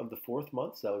 27th of the 4th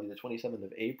month, so that would be the 27th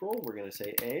of April. We're going to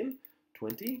say el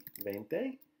 20,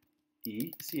 20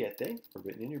 y siete, or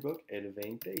written in your book, el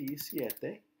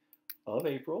 27 of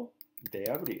April de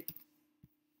abril.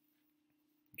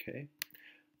 Okay,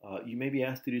 you may be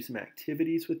asked to do some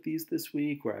activities with these this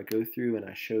week where I go through and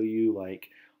I show you like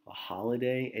a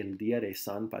holiday, el Día de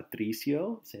San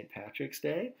Patricio, St. Patrick's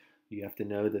Day. You have to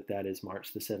know that that is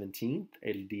March the 17th,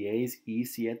 el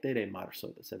 17 de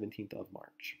marzo, the 17th of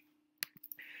March.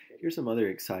 Here's some other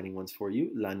exciting ones for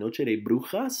you. La Noche de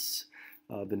Brujas,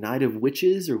 the Night of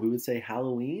Witches, or we would say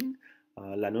Halloween.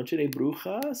 La Noche de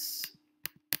Brujas,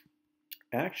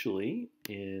 actually,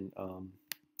 in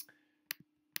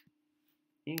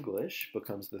English,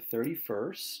 becomes the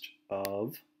 31st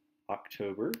of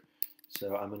October.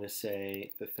 So I'm going to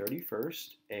say the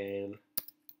 31st, el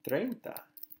 31,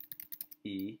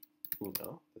 the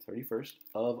 31st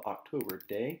of October,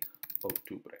 de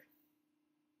octubre.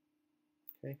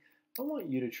 Okay, I want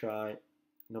you to try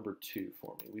number 2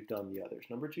 for me. We've done the others.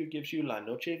 Number 2 gives you La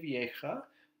Noche Vieja,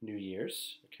 New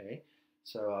Year's. Okay,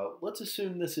 so let's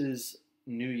assume this is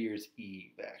New Year's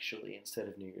Eve, actually, instead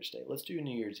of New Year's Day. Let's do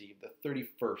New Year's Eve, the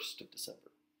 31st of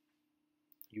December.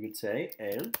 You would say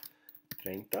el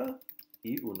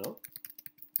 31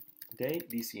 de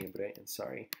diciembre, and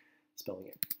sorry, spelling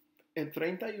it. El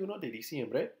 31 de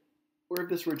diciembre. Or if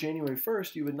this were January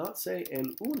 1st, you would not say el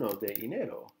uno de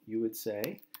enero. You would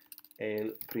say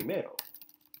el primero,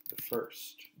 the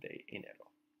first de enero.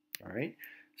 All right?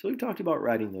 So we've talked about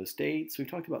writing those dates. We've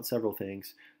talked about several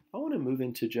things. I want to move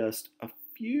into just a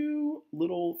few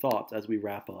little thoughts as we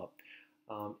wrap up.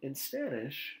 In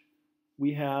Spanish,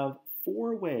 we have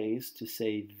 4 ways to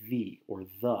say the or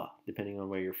the, depending on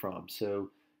where you're from.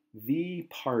 So the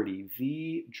party,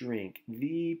 the drink,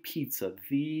 the pizza,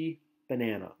 the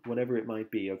banana, whatever it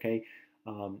might be, okay?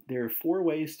 There are 4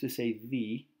 ways to say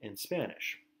the in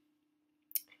Spanish.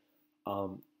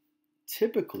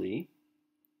 Typically,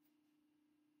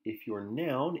 if your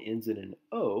noun ends in an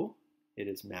O, it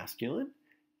is masculine,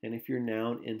 and if your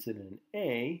noun ends in an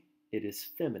A, it is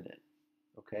feminine,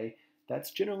 okay?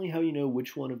 That's generally how you know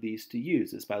which one of these to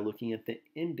use, is by looking at the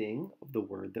ending of the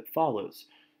word that follows.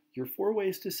 Your 4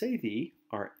 ways to say the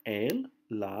are el,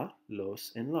 la,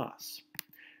 los, and las.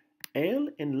 El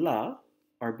and la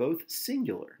are both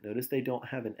singular. Notice they don't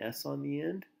have an S on the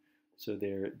end, so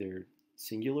they're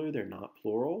singular, they're not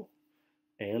plural.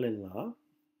 El and la.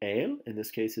 El, in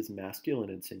this case, is masculine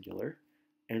and singular,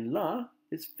 and la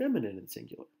is feminine and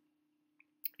singular.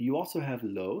 You also have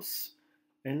los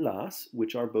and las,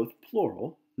 which are both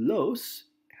plural. Los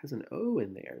has an O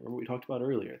in there. Remember we talked about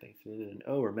earlier, things with an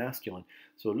O are masculine.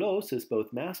 So los is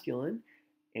both masculine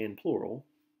and plural,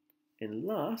 and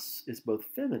las is both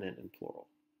feminine and plural.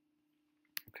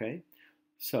 Okay,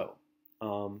 so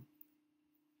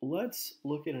let's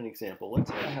look at an example.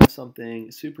 Let's say I have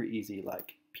something super easy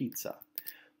like pizza.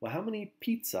 Well, how many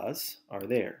pizzas are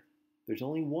there? There's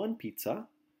only one pizza.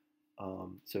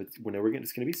 So whenever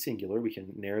it's going to be singular, we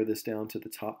can narrow this down to the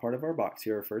top part of our box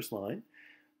here, our first line.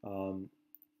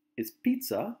 Is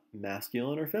pizza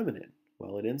masculine or feminine?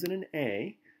 Well, it ends in an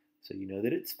A, so you know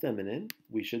that it's feminine.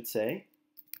 We should say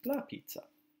la pizza.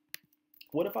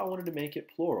 What if I wanted to make it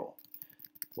plural?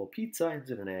 Well, pizza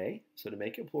ends in an A, so to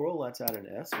make it plural, let's add an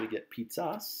S. We get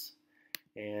pizzas.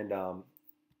 And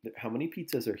how many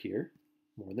pizzas are here?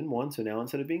 More than one, so now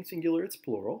instead of being singular, it's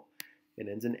plural. It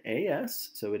ends in AS,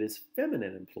 so it is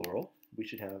feminine and plural. We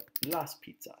should have las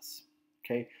pizzas.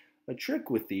 Okay, a trick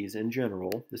with these in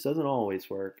general, this doesn't always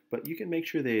work, but you can make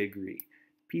sure they agree.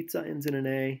 Pizza ends in an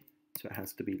A, so it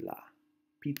has to be la.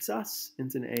 Pizzas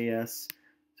ends in AS,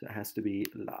 so it has to be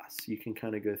las. You can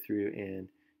kind of go through and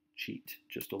cheat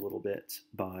just a little bit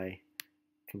by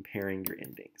comparing your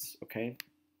endings, okay?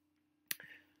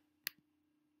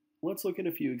 Let's look at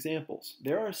a few examples.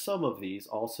 There are some of these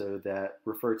also that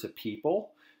refer to people.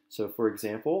 So for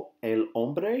example, el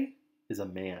hombre is a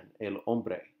man, el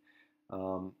hombre.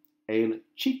 El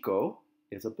chico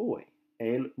is a boy.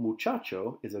 El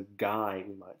muchacho is a guy,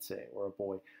 we might say, or a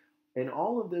boy. In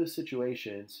all of those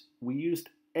situations, we used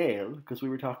el because we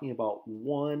were talking about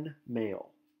one male,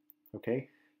 okay?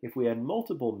 If we had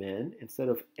multiple men, instead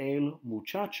of el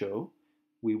muchacho,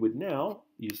 we would now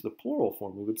use the plural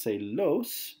form. We would say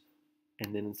los,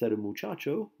 and then instead of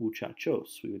muchacho,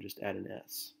 muchachos. We would just add an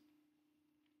S.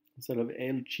 Instead of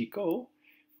el chico,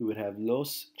 we would have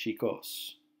los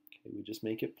chicos. Okay, we just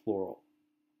make it plural.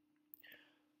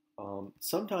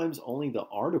 Sometimes only the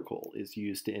article is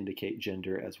used to indicate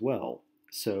gender as well.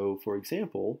 So, for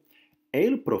example,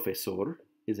 el profesor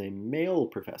is a male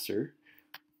professor,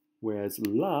 whereas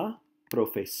la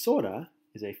profesora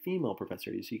is a female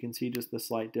professor. So you can see just the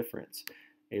slight difference.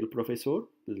 El profesor,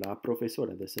 la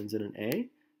profesora. This ends in an A,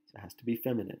 so it has to be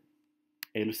feminine.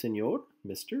 El señor,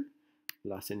 Mr.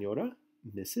 La señora,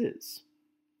 Mrs.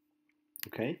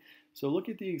 Okay, so look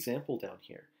at the example down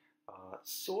here.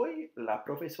 Soy la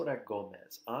profesora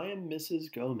Gomez. I am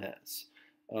Mrs. Gomez.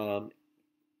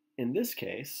 In this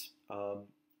case,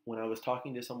 when I was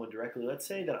talking to someone directly, let's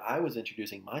say that I was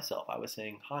introducing myself. I was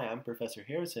saying, hi, I'm Professor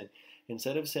Harrison.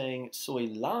 Instead of saying soy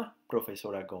la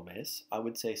profesora Gomez, I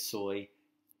would say soy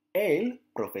el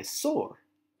profesor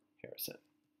Harrison.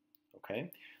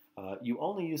 Okay? You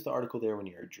only use the article there when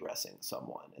you're addressing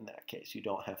someone in that case. You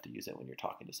don't have to use it when you're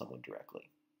talking to someone directly.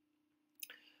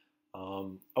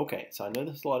 Okay, so I know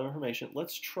this is a lot of information.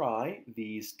 Let's try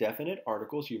these definite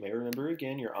articles. You may remember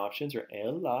again, your options are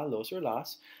el, la, los, or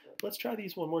las. Let's try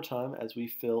these one more time as we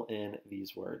fill in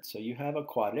these words. So you have a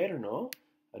cuaderno,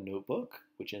 a notebook,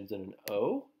 which ends in an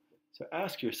O. So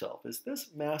ask yourself, is this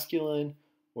masculine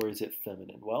or is it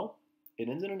feminine? Well, it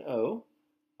ends in an O,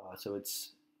 so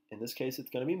it's, in this case, it's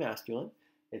going to be masculine.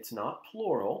 It's not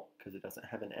plural because it doesn't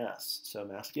have an S. So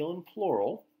masculine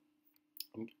plural,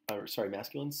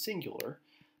 masculine singular,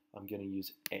 I'm going to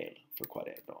use el for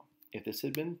cuaderno. If this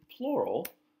had been plural,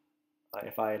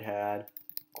 if I had had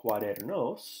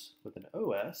cuadernos with an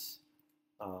OS,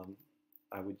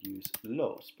 I would use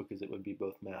los because it would be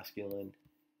both masculine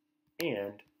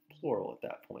and plural at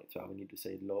that point. So I would need to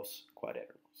say los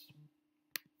cuadernos.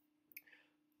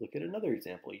 Look at another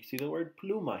example. You see the word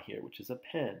pluma here, which is a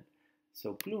pen.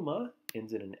 So pluma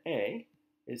ends in an A.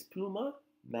 Is pluma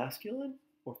masculine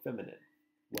or feminine?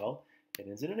 Well, it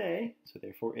ends in an A, so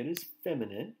therefore it is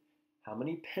feminine. How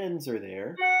many pens are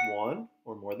there? One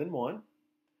or more than one.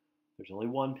 There's only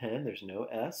one pen, there's no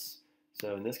S.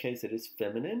 So in this case it is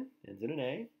feminine, ends in an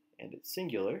A, and it's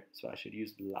singular, so I should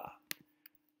use la.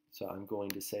 So I'm going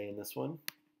to say in this one,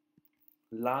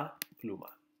 la pluma.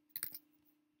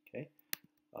 Okay.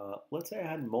 Let's say I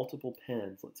had multiple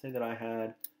pens. Let's say that I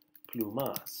had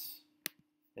plumas.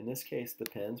 In this case, the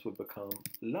pens would become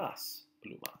las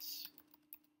plumas.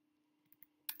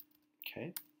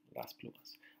 Okay, las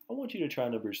plumas. I want you to try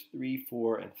numbers 3,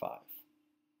 4, and 5.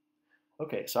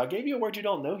 Okay, so I gave you a word you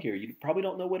don't know here. You probably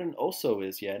don't know what an oso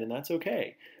is yet, and that's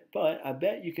okay. But I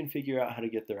bet you can figure out how to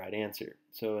get the right answer.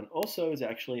 So an oso is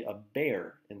actually a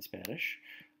bear in Spanish.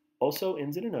 Oso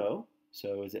ends in an O,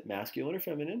 so is it masculine or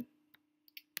feminine?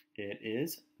 It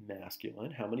is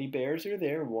masculine. How many bears are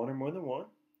there? One or more than one?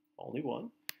 Only one.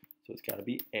 So it's got to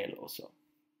be el oso.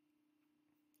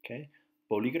 Okay.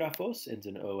 Bolígrafos ends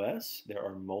in OS. There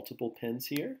are multiple pens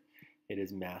here. It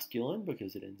is masculine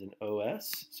because it ends in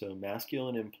OS. So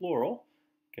masculine and plural.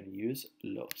 I'm going to use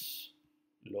los.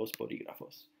 Los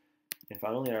bolígrafos. And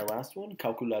finally, our last one,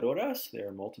 calculadoras. There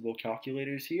are multiple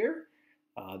calculators here.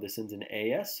 This ends in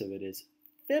AS, so it is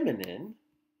feminine.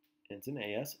 Ends in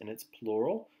AS, and it's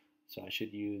plural. So I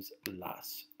should use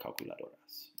las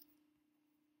calculadoras.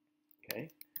 Okay.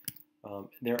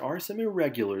 There are some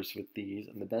irregulars with these,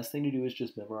 and the best thing to do is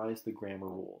just memorize the grammar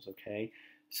rules, okay?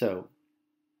 So,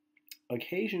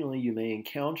 occasionally you may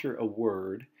encounter a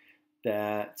word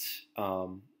that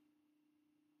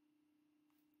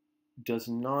does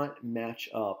not match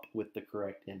up with the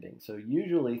correct ending. So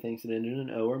usually things that end in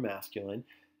an O are masculine,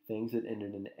 things that end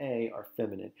in an A are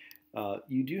feminine.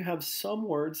 You do have some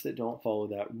words that don't follow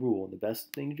that rule, and the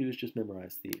best thing to do is just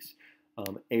memorize these.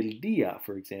 El día,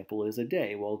 for example, is a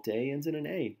day. Well, day ends in an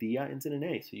A, día ends in an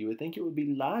A. So you would think it would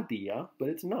be la día, but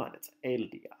it's not. It's el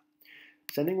día.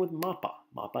 Same thing with mapa.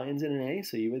 Mapa ends in an A,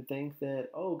 so you would think that,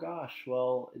 oh gosh,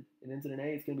 well, it ends in an A,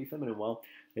 it's going to be feminine. Well,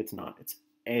 it's not. It's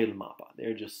el mapa. There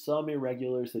are just some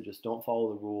irregulars that just don't follow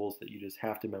the rules that you just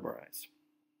have to memorize.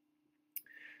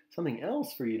 Something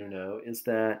else for you to know is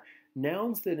that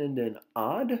nouns that end in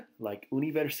ad, like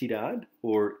universidad,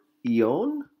 or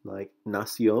ion, like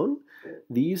nación,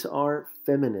 these are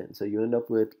feminine. So you end up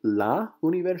with la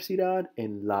universidad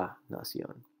and la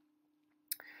nación.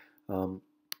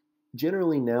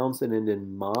 Generally, nouns that end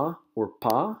in ma or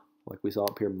pa, like we saw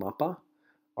up here, mapa,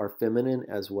 are feminine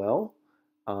as well.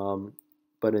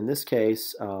 But in this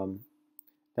case,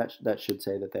 that should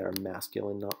say that they are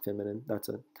masculine, not feminine. That's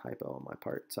a typo on my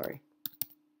part, sorry.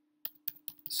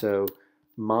 So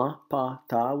ma, pa,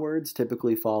 ta words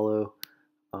typically follow,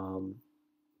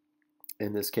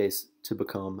 in this case, to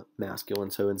become masculine.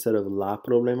 So instead of la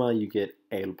problema, you get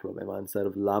el problema. Instead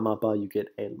of la mapa, you get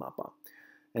el mapa.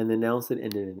 And the nouns that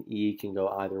end in an E can go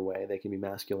either way. They can be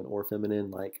masculine or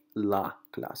feminine, like la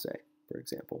clase, for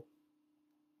example.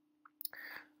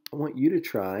 I want you to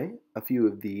try a few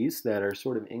of these that are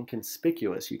sort of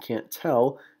inconspicuous. You can't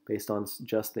tell based on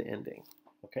just the ending.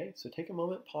 Okay, so take a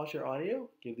moment, pause your audio,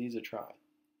 give these a try.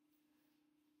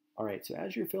 All right, so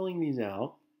as you're filling these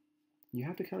out, you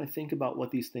have to kind of think about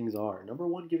what these things are. Number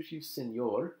one gives you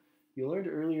señor. You learned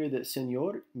earlier that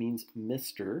señor means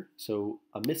Mr., so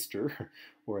a Mr.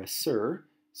 or a Sir.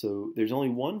 So there's only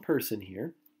one person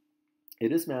here.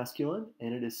 It is masculine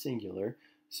and it is singular,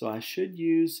 so I should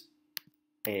use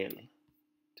el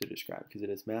to describe because it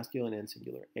is masculine and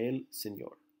singular. El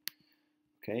señor.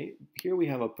 Okay, here we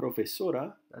have a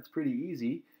profesora. That's pretty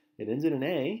easy. It ends in an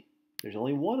A. There's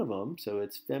only one of them, so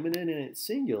it's feminine and it's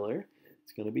singular.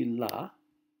 It's going to be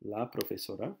la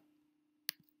profesora.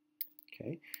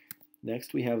 Okay.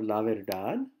 Next we have la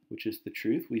verdad, which is the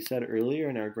truth. We said earlier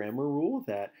in our grammar rule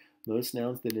that most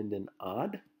nouns that end in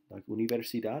ad, like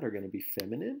universidad, are going to be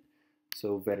feminine.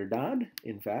 So verdad,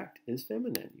 in fact, is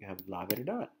feminine. You have la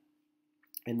verdad.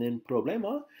 And then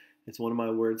problema, it's one of my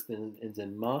words that ends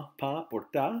in ma, pa, or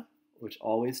ta, which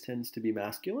always tends to be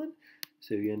masculine.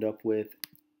 So you end up with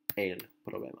el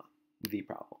problema, the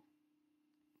problem.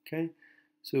 Okay,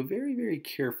 so very, very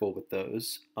careful with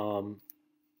those.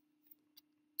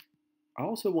 I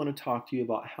also want to talk to you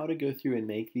about how to go through and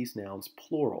make these nouns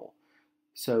plural.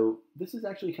 So this is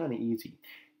actually kind of easy.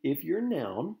 If your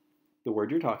noun, the word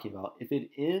you're talking about, if it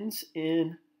ends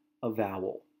in a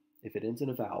vowel,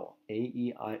 A,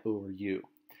 E, I, O, or U,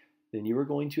 then you are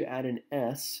going to add an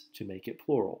S to make it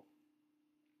plural.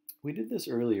 We did this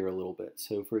earlier a little bit.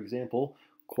 So for example,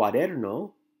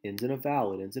 cuaderno ends in a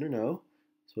vowel, it ends in an O,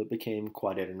 so it became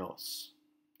cuadernos,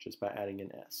 just by adding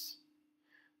an S.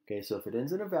 Okay, so if it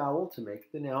ends in a vowel, to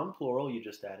make the noun plural, you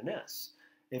just add an S.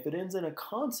 If it ends in a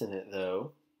consonant,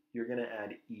 though, you're going to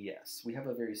add ES. We have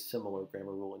a very similar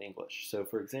grammar rule in English. So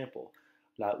for example,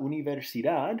 la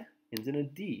universidad ends in a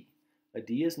D. A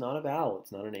D is not a vowel,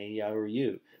 it's not an A, E, I, or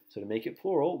U. So to make it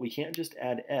plural, we can't just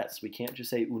add S. We can't just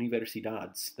say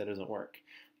universidades. That doesn't work.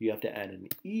 You have to add an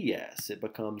ES. It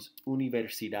becomes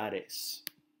universidades.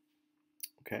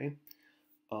 Okay?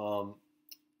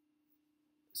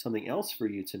 Something else for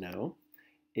you to know,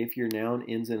 if your noun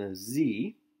ends in a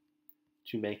Z,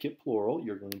 to make it plural,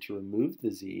 you're going to remove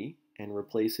the Z and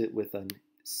replace it with an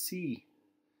C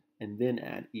and then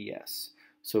add ES.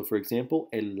 So for example,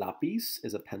 el lápiz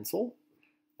is a pencil.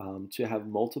 To have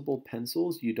multiple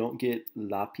pencils, you don't get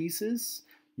lápices,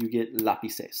 you get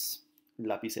lápices.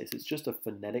 Lápices. It's just a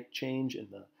phonetic change in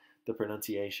the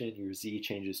pronunciation. Your Z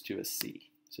changes to a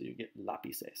C. So you get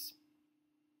lápices.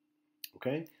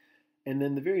 Okay? And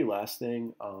then the very last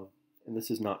thing, and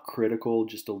this is not critical,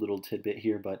 just a little tidbit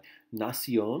here, but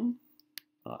nación,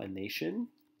 a nation,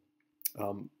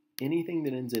 anything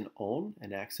that ends in on,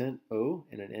 an accent, O,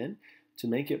 and an N, to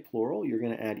make it plural, you're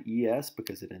going to add ES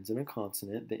because it ends in a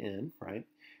consonant, the N, right?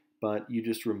 But you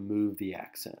just remove the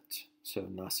accent. So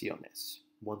naciones.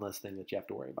 One less thing that you have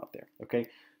to worry about there, okay?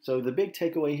 So the big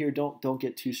takeaway here, don't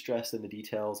get too stressed in the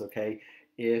details, okay?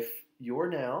 If your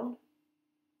noun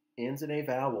ends in a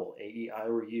vowel, A, E, I,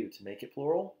 or U, to make it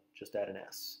plural, just add an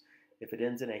S. If it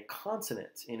ends in a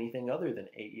consonant, anything other than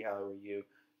A, E, I, or U,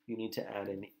 you need to add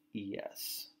an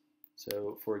ES.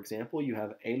 So for example, you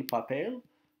have el papel,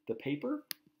 the paper.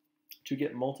 To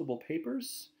get multiple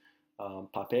papers,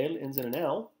 papel ends in an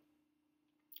L.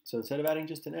 So instead of adding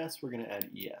just an S, we're going to add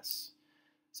ES.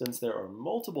 Since there are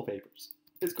multiple papers,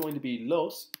 it's going to be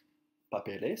los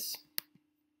papeles.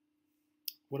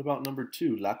 What about number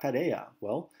 2, la tarea?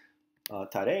 Well,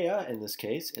 tarea in this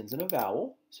case ends in a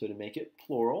vowel. So to make it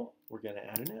plural, we're going to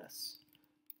add an S.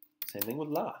 Same thing with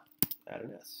la, add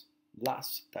an S.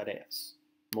 Las tareas,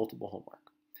 multiple homework.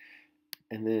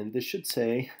 And then this should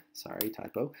say, sorry,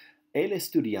 typo, el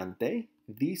estudiante,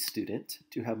 the student.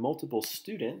 To have multiple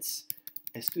students,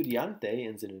 estudiante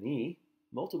ends in an E.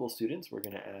 Multiple students, we're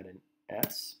going to add an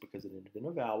S because it ended in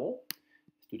a vowel,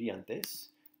 estudiantes.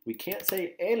 We can't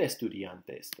say el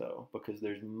estudiantes, though, because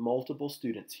there's multiple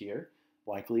students here,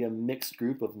 likely a mixed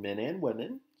group of men and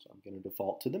women. So I'm going to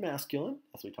default to the masculine,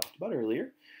 as we talked about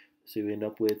earlier. So we end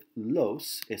up with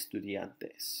los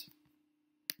estudiantes.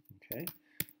 Okay.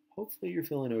 Hopefully you're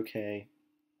feeling okay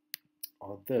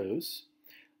on those.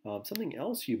 Something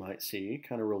else you might see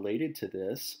kind of related to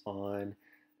this on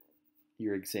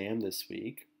your exam this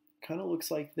week kind of looks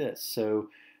like this. So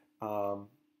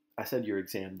I said your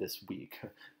exam this week,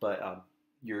 but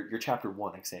your chapter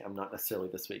 1 exam, not necessarily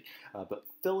this week. But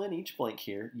fill in each blank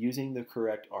here using the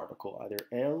correct article, either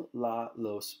el, la,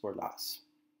 los, or las.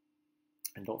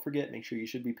 And don't forget, make sure you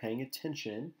should be paying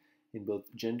attention in both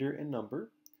gender and number.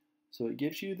 So it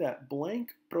gives you that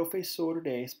blank, profesor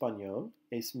de español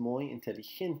es muy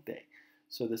inteligente.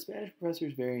 So the Spanish professor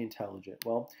is very intelligent.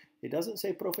 Well, it doesn't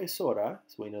say profesora,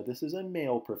 so we know this is a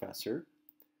male professor.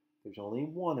 There's only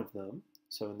one of them.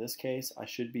 So in this case, I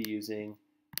should be using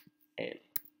el.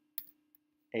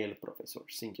 El profesor,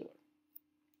 singular.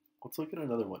 Let's look at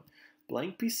another one.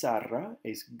 Blank pizarra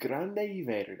es grande y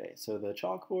verde. So the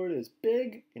chalkboard is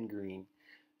big and green.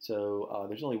 So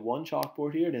there's only one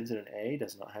chalkboard here. It ends in an A,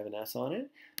 does not have an S on it.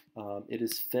 It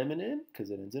is feminine because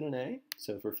it ends in an A.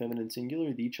 So for feminine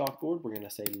singular, the chalkboard, we're going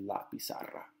to say la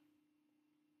pizarra.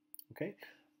 Okay?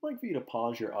 I'd like for you to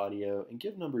pause your audio and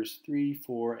give numbers 3,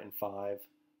 4, and 5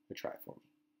 a try for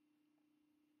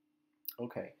me.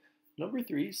 Okay. Number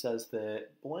 3 says that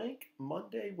blank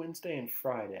Monday, Wednesday, and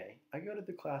Friday, I go to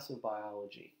the class of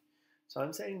biology. So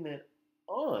I'm saying that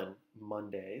on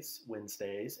Mondays,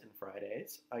 Wednesdays, and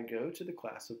Fridays, I go to the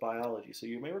class of biology. So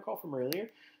you may recall from earlier,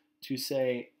 to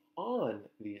say on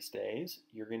these days,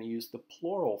 you're going to use the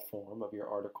plural form of your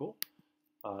article.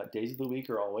 Days of the week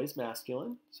are always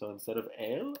masculine. So instead of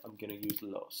el, I'm going to use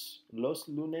los. Los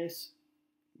lunes,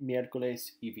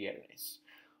 miércoles y viernes.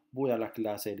 Voy a la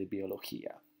clase de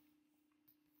biología.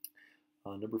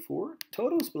 Number 4,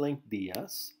 todos blank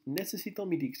días, necesito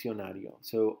mi diccionario.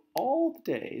 So all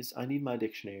the days, I need my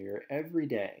dictionary, or every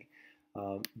day.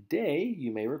 Day,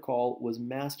 you may recall, was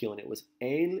masculine. It was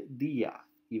el día,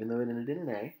 even though it ended in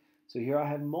an A. So here I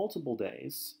have multiple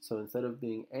days. So instead of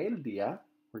being el día,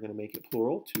 we're going to make it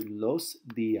plural to los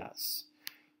días.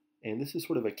 And this is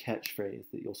sort of a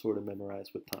catchphrase that you'll sort of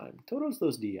memorize with time. Todos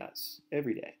los días,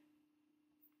 every day.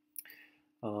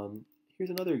 Here's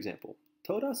another example.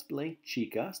 Todas blank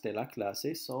chicas de la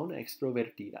clase son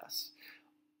extrovertidas.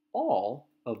 All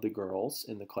of the girls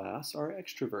in the class are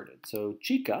extroverted. So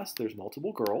chicas, there's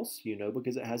multiple girls, you know,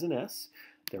 because it has an S.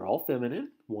 They're all feminine,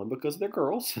 one because they're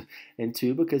girls, and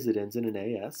two because it ends in an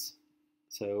AS.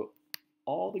 So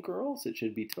all the girls, it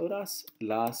should be todas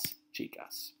las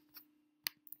chicas.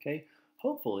 Okay,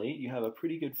 hopefully you have a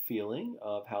pretty good feeling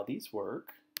of how these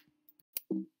work.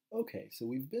 Okay, so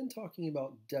we've been talking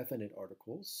about definite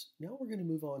articles. Now we're going to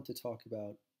move on to talk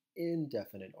about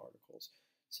indefinite articles.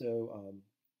 So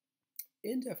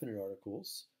indefinite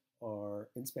articles are,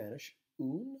 in Spanish,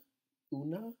 un,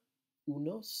 una,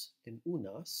 unos, and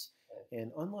unas.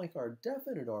 And unlike our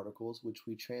definite articles, which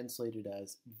we translated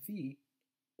as the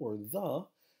or the,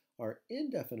 our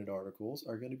indefinite articles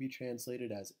are going to be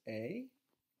translated as a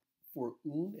for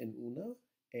un and una,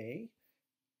 a,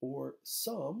 or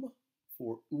some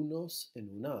for unos and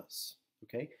unas.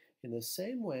 Okay? In the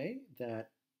same way that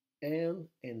el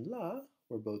and la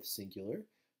were both singular,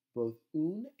 both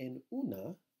un and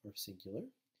una are singular.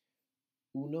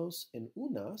 Unos and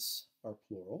unas are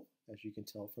plural, as you can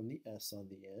tell from the S on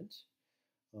the end.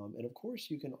 And of course,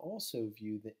 you can also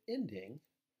view the ending,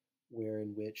 where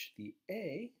in which the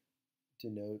a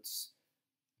denotes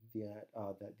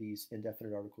that these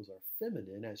indefinite articles are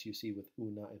feminine, as you see with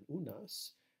una and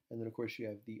unas. And then, of course, you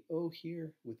have the O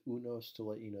here with unos to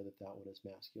let you know that that one is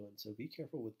masculine. So be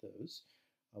careful with those.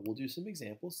 We'll do some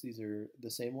examples. These are the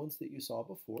same ones that you saw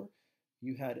before.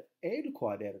 You had el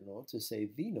cuaderno to say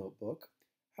the notebook.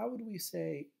 How would we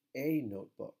say a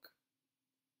notebook?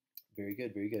 Very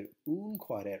good, very good. Un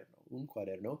cuaderno, un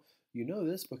cuaderno. You know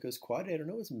this because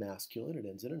cuaderno is masculine. It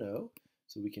ends in an O.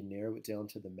 So we can narrow it down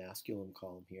to the masculine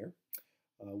column here.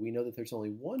 We know that there's only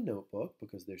one notebook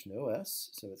because there's no S,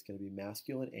 so it's going to be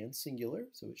masculine and singular,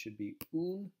 so it should be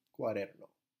un cuaderno.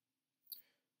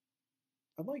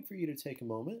 I'd like for you to take a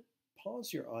moment,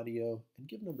 pause your audio, and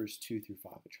give numbers 2 through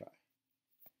 5 a try.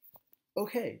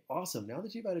 Okay, awesome. Now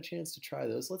that you've had a chance to try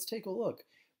those, let's take a look.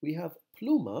 We have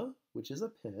pluma, which is a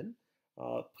pen.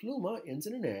 Pluma ends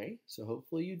in an A, so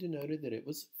hopefully you denoted that it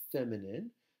was feminine.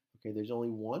 Okay, there's only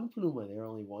one pluma there,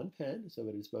 only one pen, so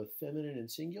it is both feminine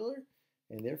and singular,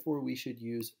 and therefore we should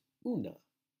use una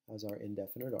as our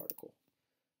indefinite article.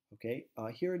 Okay,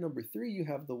 here at number 3 you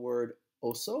have the word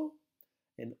oso,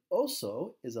 and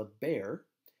oso is a bear,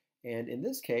 and in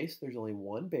this case there's only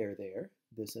one bear there.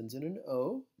 This ends in an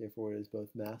O, therefore it is both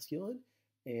masculine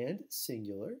and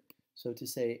singular. So to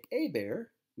say a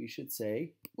bear, we should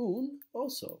say un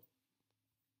oso.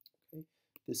 Okay.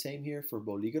 The same here for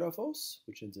bolígrafos,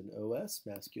 which ends in OS,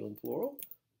 masculine plural,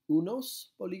 unos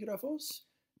bolígrafos.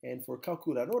 And for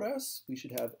calculadoras, we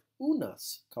should have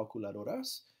unas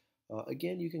calculadoras.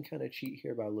 Again, you can kind of cheat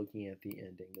here by looking at the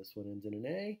ending. This one ends in an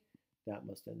A, that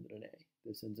must end in an A.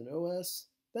 This ends in OS,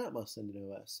 that must end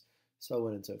in OS, so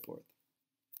on and so forth.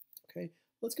 Okay,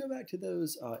 let's go back to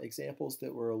those examples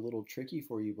that were a little tricky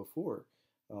for you before.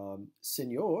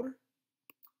 Señor,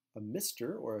 a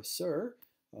Mr. or a Sir,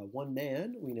 one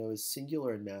man we know is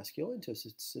singular and masculine. To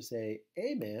say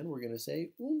a man, we're going to say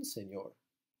un señor.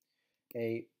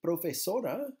 A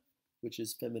profesora, which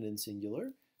is feminine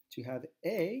singular, to have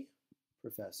a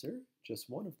professor, just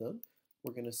one of them,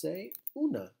 we're going to say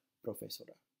una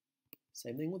profesora.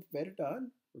 Same thing with verdad.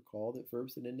 Recall that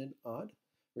verbs that end in ad,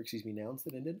 or excuse me, nouns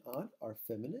that end in ad are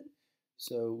feminine.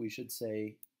 So we should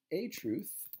say a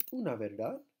truth, una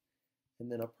verdad. And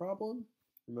then a problem,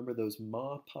 remember those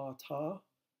ma, pa, ta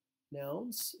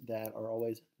nouns that are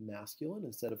always masculine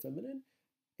instead of feminine.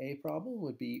 A problem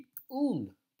would be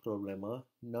un problema,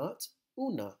 not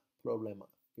una problema.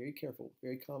 Very careful,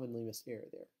 very commonly missed error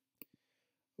there.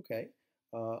 Okay,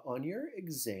 on your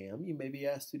exam, you may be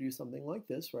asked to do something like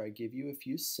this, where I give you a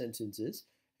few sentences,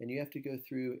 and you have to go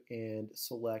through and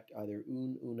select either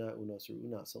un, una, unos, or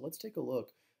una. So let's take a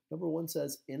look. Number 1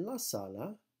 says, en la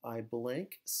sala hay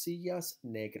blank sillas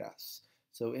negras.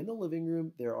 So in the living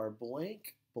room, there are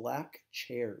blank black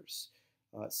chairs.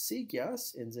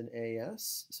 Sillas ends in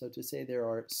AS, so to say there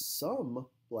are some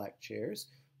black chairs,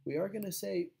 we are going to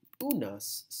say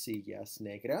unas sillas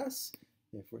negras,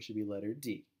 therefore it should be letter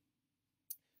D.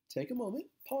 Take a moment,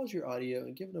 pause your audio,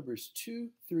 and give numbers 2,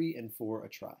 3, and 4 a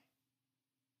try.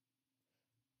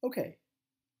 Okay,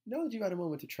 now that you've had a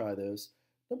moment to try those,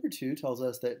 number 2 tells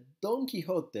us that Don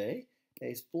Quixote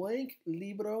es blank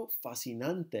libro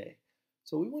fascinante.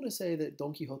 So we want to say that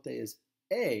Don Quixote is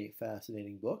a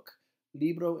fascinating book.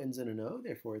 Libro ends in an O,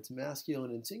 therefore it's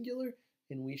masculine and singular,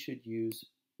 and we should use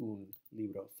un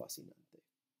libro fascinante.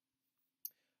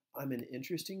 I'm an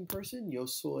interesting person. Yo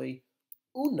soy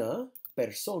una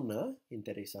persona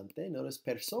interesante. Notice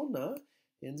persona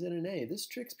ends in an A. This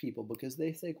tricks people because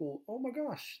they think, well, oh my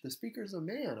gosh, the speaker's a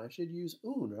man. I should use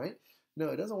un, right? No,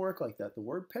 it doesn't work like that. The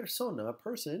word persona,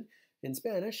 person, in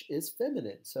Spanish is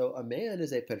feminine. So a man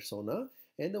is a persona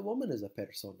and a woman is a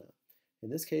persona. In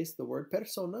this case, the word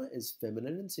persona is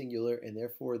feminine and singular, and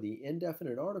therefore the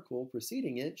indefinite article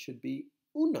preceding it should be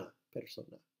una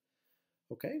persona.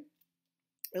 Okay?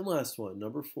 And last one,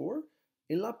 number 4.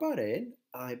 En la pared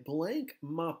hay blank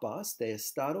mapas de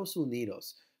Estados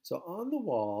Unidos. So on the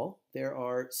wall, there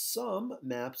are some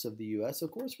maps of the U.S.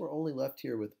 Of course, we're only left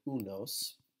here with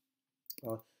unos.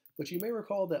 But you may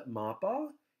recall that mapa,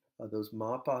 those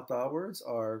mapata words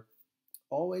are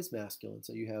always masculine.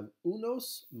 So you have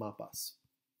unos mapas.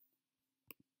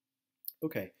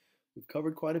 Okay, we've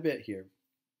covered quite a bit here.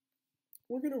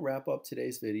 We're going to wrap up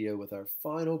today's video with our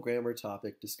final grammar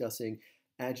topic discussing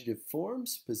adjective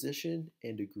forms, position,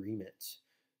 and agreement.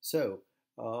 So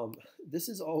this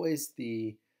is always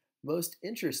the most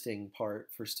interesting part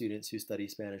for students who study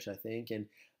Spanish, I think. And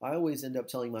I always end up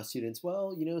telling my students,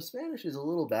 well, you know, Spanish is a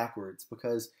little backwards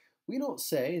because we don't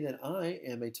say that I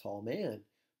am a tall man.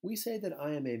 We say that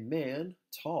I am a man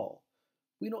tall.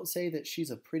 We don't say that she's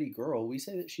a pretty girl. We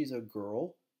say that she's a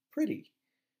girl pretty.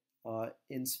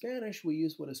 In Spanish, we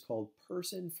use what is called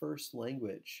person first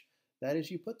language. That is,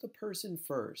 you put the person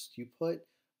first. You put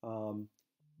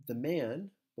the man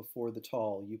before the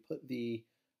tall. You put the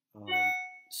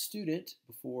student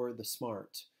before the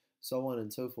smart, so on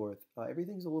and so forth.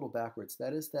 Everything's a little backwards.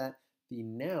 That is that the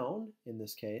noun, in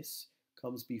this case,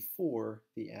 comes before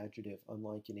the adjective,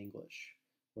 unlike in English,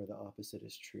 where the opposite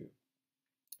is true.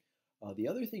 The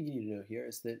other thing you need to know here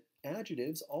is that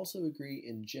adjectives also agree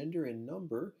in gender and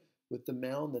number with the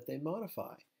noun that they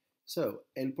modify. So,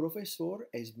 el profesor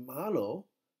es malo.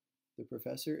 The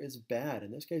professor is bad.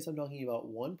 In this case, I'm talking about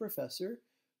one professor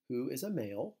who is a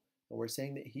male, and we're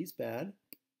saying that he's bad,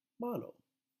 malo.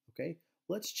 Okay,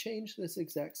 let's change this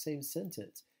exact same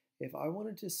sentence. If I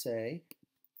wanted to say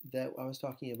that I was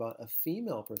talking about a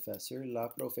female professor, la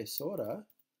profesora,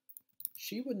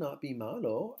 she would not be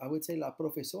malo. I would say la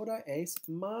profesora es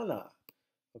mala.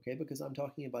 Okay, because I'm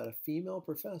talking about a female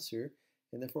professor,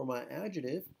 and therefore my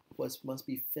adjective must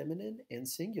be feminine and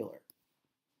singular.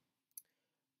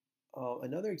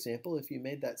 Another example, if you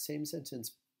made that same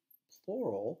sentence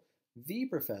plural, the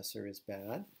professor is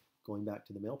bad, going back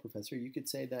to the male professor, you could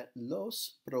say that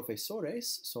los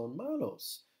profesores son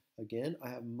malos. Again, I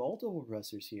have multiple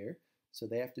professors here, so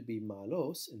they have to be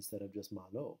malos instead of just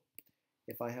malo.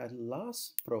 If I had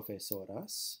las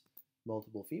profesoras,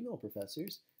 multiple female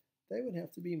professors, they would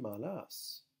have to be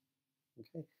malas.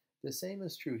 Okay, the same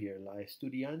is true here. La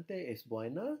estudiante es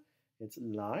buena. It's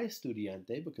la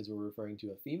estudiante because we're referring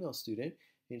to a female student,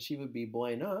 and she would be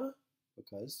buena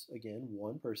because, again,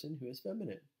 one person who is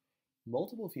feminine.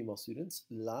 Multiple female students,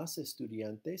 las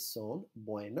estudiantes son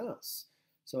buenas.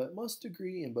 So it must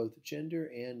agree in both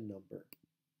gender and number.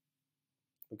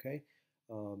 Okay,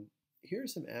 here are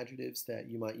some adjectives that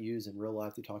you might use in real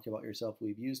life to talk about yourself.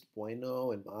 We've used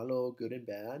bueno and malo, good and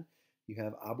bad. You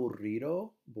have aburrido,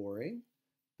 boring,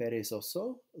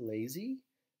 perezoso, lazy,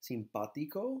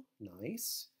 simpático,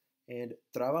 nice, and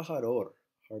trabajador,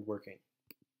 hardworking.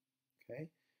 Okay,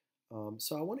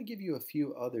 so I want to give you a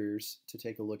few others to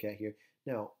take a look at here.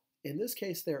 Now, in this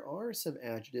case, there are some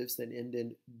adjectives that end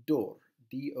in dor,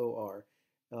 D-O-R,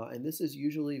 and this is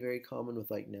usually very common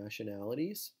with like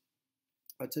nationalities.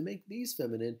 To make these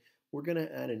feminine, we're going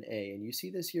to add an A, and you see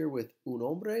this here with un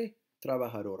hombre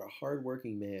trabajador, a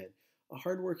hardworking man. A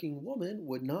hardworking woman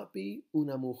would not be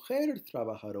una mujer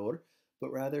trabajador,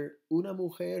 but rather una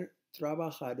mujer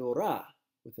trabajadora,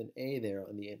 with an A there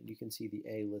on the end. You can see the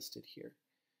A listed here.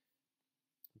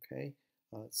 Okay,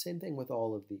 same thing with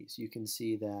all of these. You can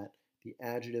see that the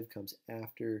adjective comes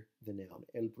after the noun.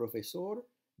 El profesor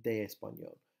de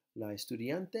español, la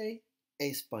estudiante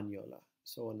española,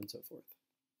 so on and so forth.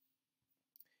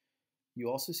 You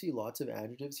also see lots of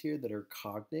adjectives here that are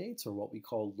cognates, or what we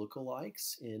call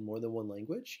lookalikes in more than one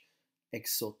language.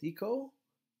 Exótico,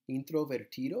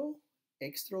 introvertido,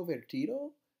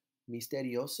 extrovertido,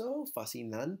 misterioso,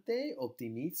 fascinante,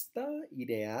 optimista,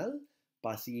 ideal,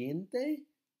 paciente,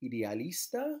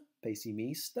 idealista,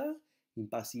 pesimista,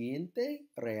 impaciente,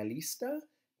 realista,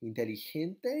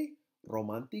 inteligente,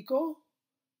 romántico,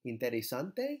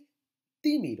 interesante,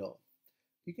 tímido.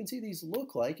 You can see these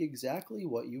look like exactly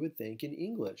what you would think in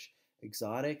English.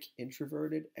 Exotic,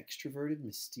 introverted, extroverted,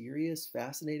 mysterious,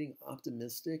 fascinating,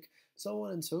 optimistic, so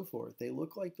on and so forth. They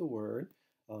look like the word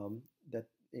that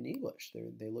in English.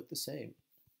 They look the same.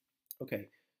 Okay,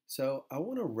 So I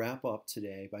want to wrap up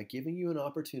today by giving you an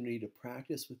opportunity to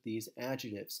practice with these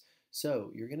adjectives.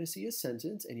 So you're going to see a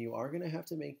sentence and you are going to have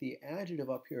to make the adjective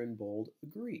up here in bold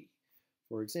agree.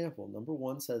 For example, number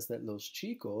one says that los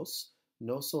chicos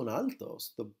no son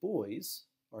altos. The boys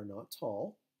are not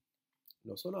tall.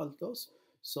 No son altos,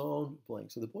 son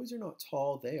blank. So the boys are not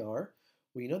tall, they are.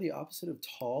 Well, you know the opposite of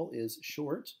tall is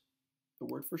short. The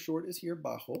word for short is here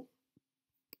bajo.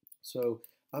 So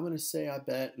I'm going to say, I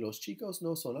bet los chicos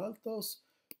no son altos.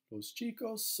 Los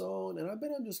chicos son, and I bet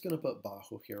I'm just going to put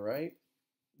bajo here, right?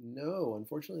 No,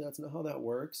 unfortunately, that's not how that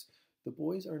works. The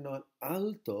boys are not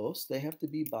altos. They have to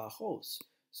be bajos.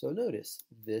 So notice,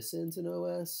 this ends in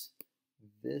OS,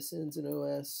 this ends in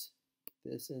OS,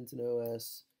 this ends in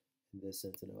OS, and this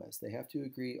ends in OS. They have to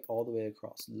agree all the way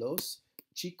across. Los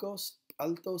chicos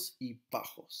altos y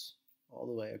bajos. All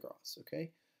the way across,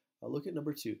 okay? Look at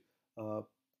number two.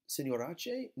 Señor H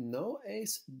no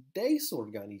es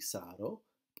desorganizado.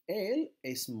 Él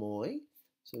es muy.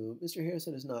 So Mr.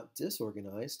 Harrison is not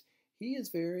disorganized. He is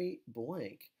very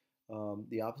blank.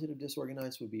 The opposite of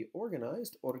disorganized would be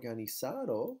organized,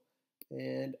 organizado.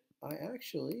 And I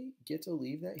actually get to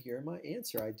leave that here in my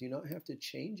answer. I do not have to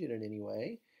change it in any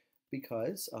way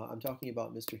because I'm talking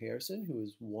about Mr. Harrison, who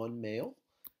is one male,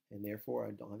 and therefore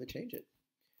I don't have to change it.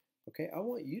 Okay, I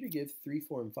want you to give 3,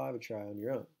 4, and 5 a try on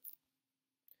your own.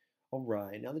 All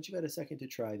right, now that you've had a second to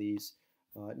try these,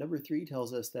 number 3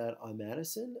 tells us that a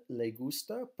Madison le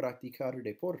gusta practicar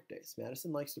deportes.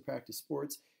 Madison likes to practice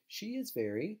sports. She is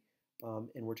very,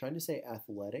 and we're trying to say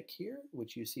athletic here,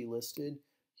 which you see listed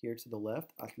here to the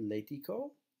left,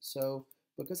 atlético. So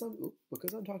because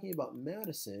I'm talking about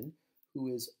Madison,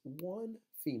 who is one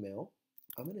female,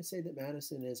 I'm going to say that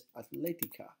Madison is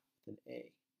atlética with an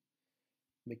A.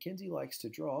 Mackenzie likes to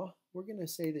draw. We're going to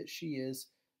say that she is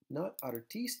not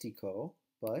artístico,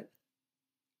 but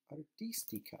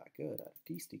artística. Good,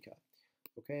 artística.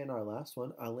 Okay, and our last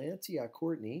one, a Lance y a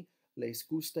Courtney les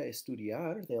gusta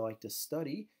estudiar. They like to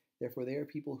study. Therefore, they are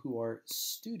people who are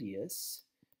studious.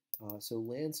 So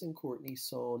Lance and Courtney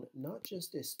son not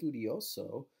just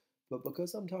estudioso, but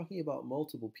because I'm talking about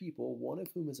multiple people, one of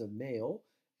whom is a male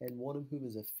and one of whom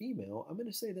is a female, I'm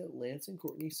going to say that Lance and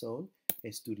Courtney son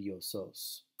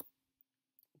estudiosos.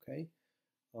 Okay?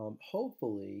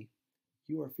 Hopefully,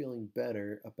 you are feeling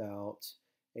better about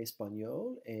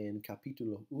Español and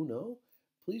Capítulo 1.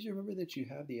 Please remember that you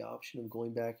have the option of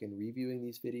going back and reviewing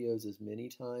these videos as many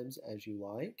times as you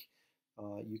like.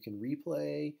 You can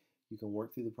replay, you can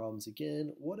work through the problems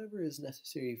again, whatever is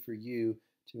necessary for you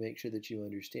to make sure that you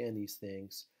understand these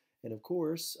things. And of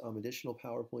course, additional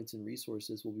PowerPoints and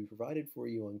resources will be provided for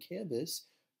you on Canvas,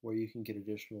 where you can get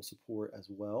additional support as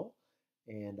well.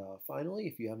 And finally,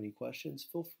 if you have any questions,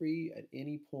 feel free at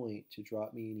any point to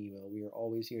drop me an email. We are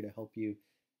always here to help you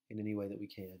in any way that we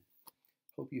can.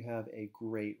 Hope you have a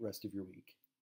great rest of your week.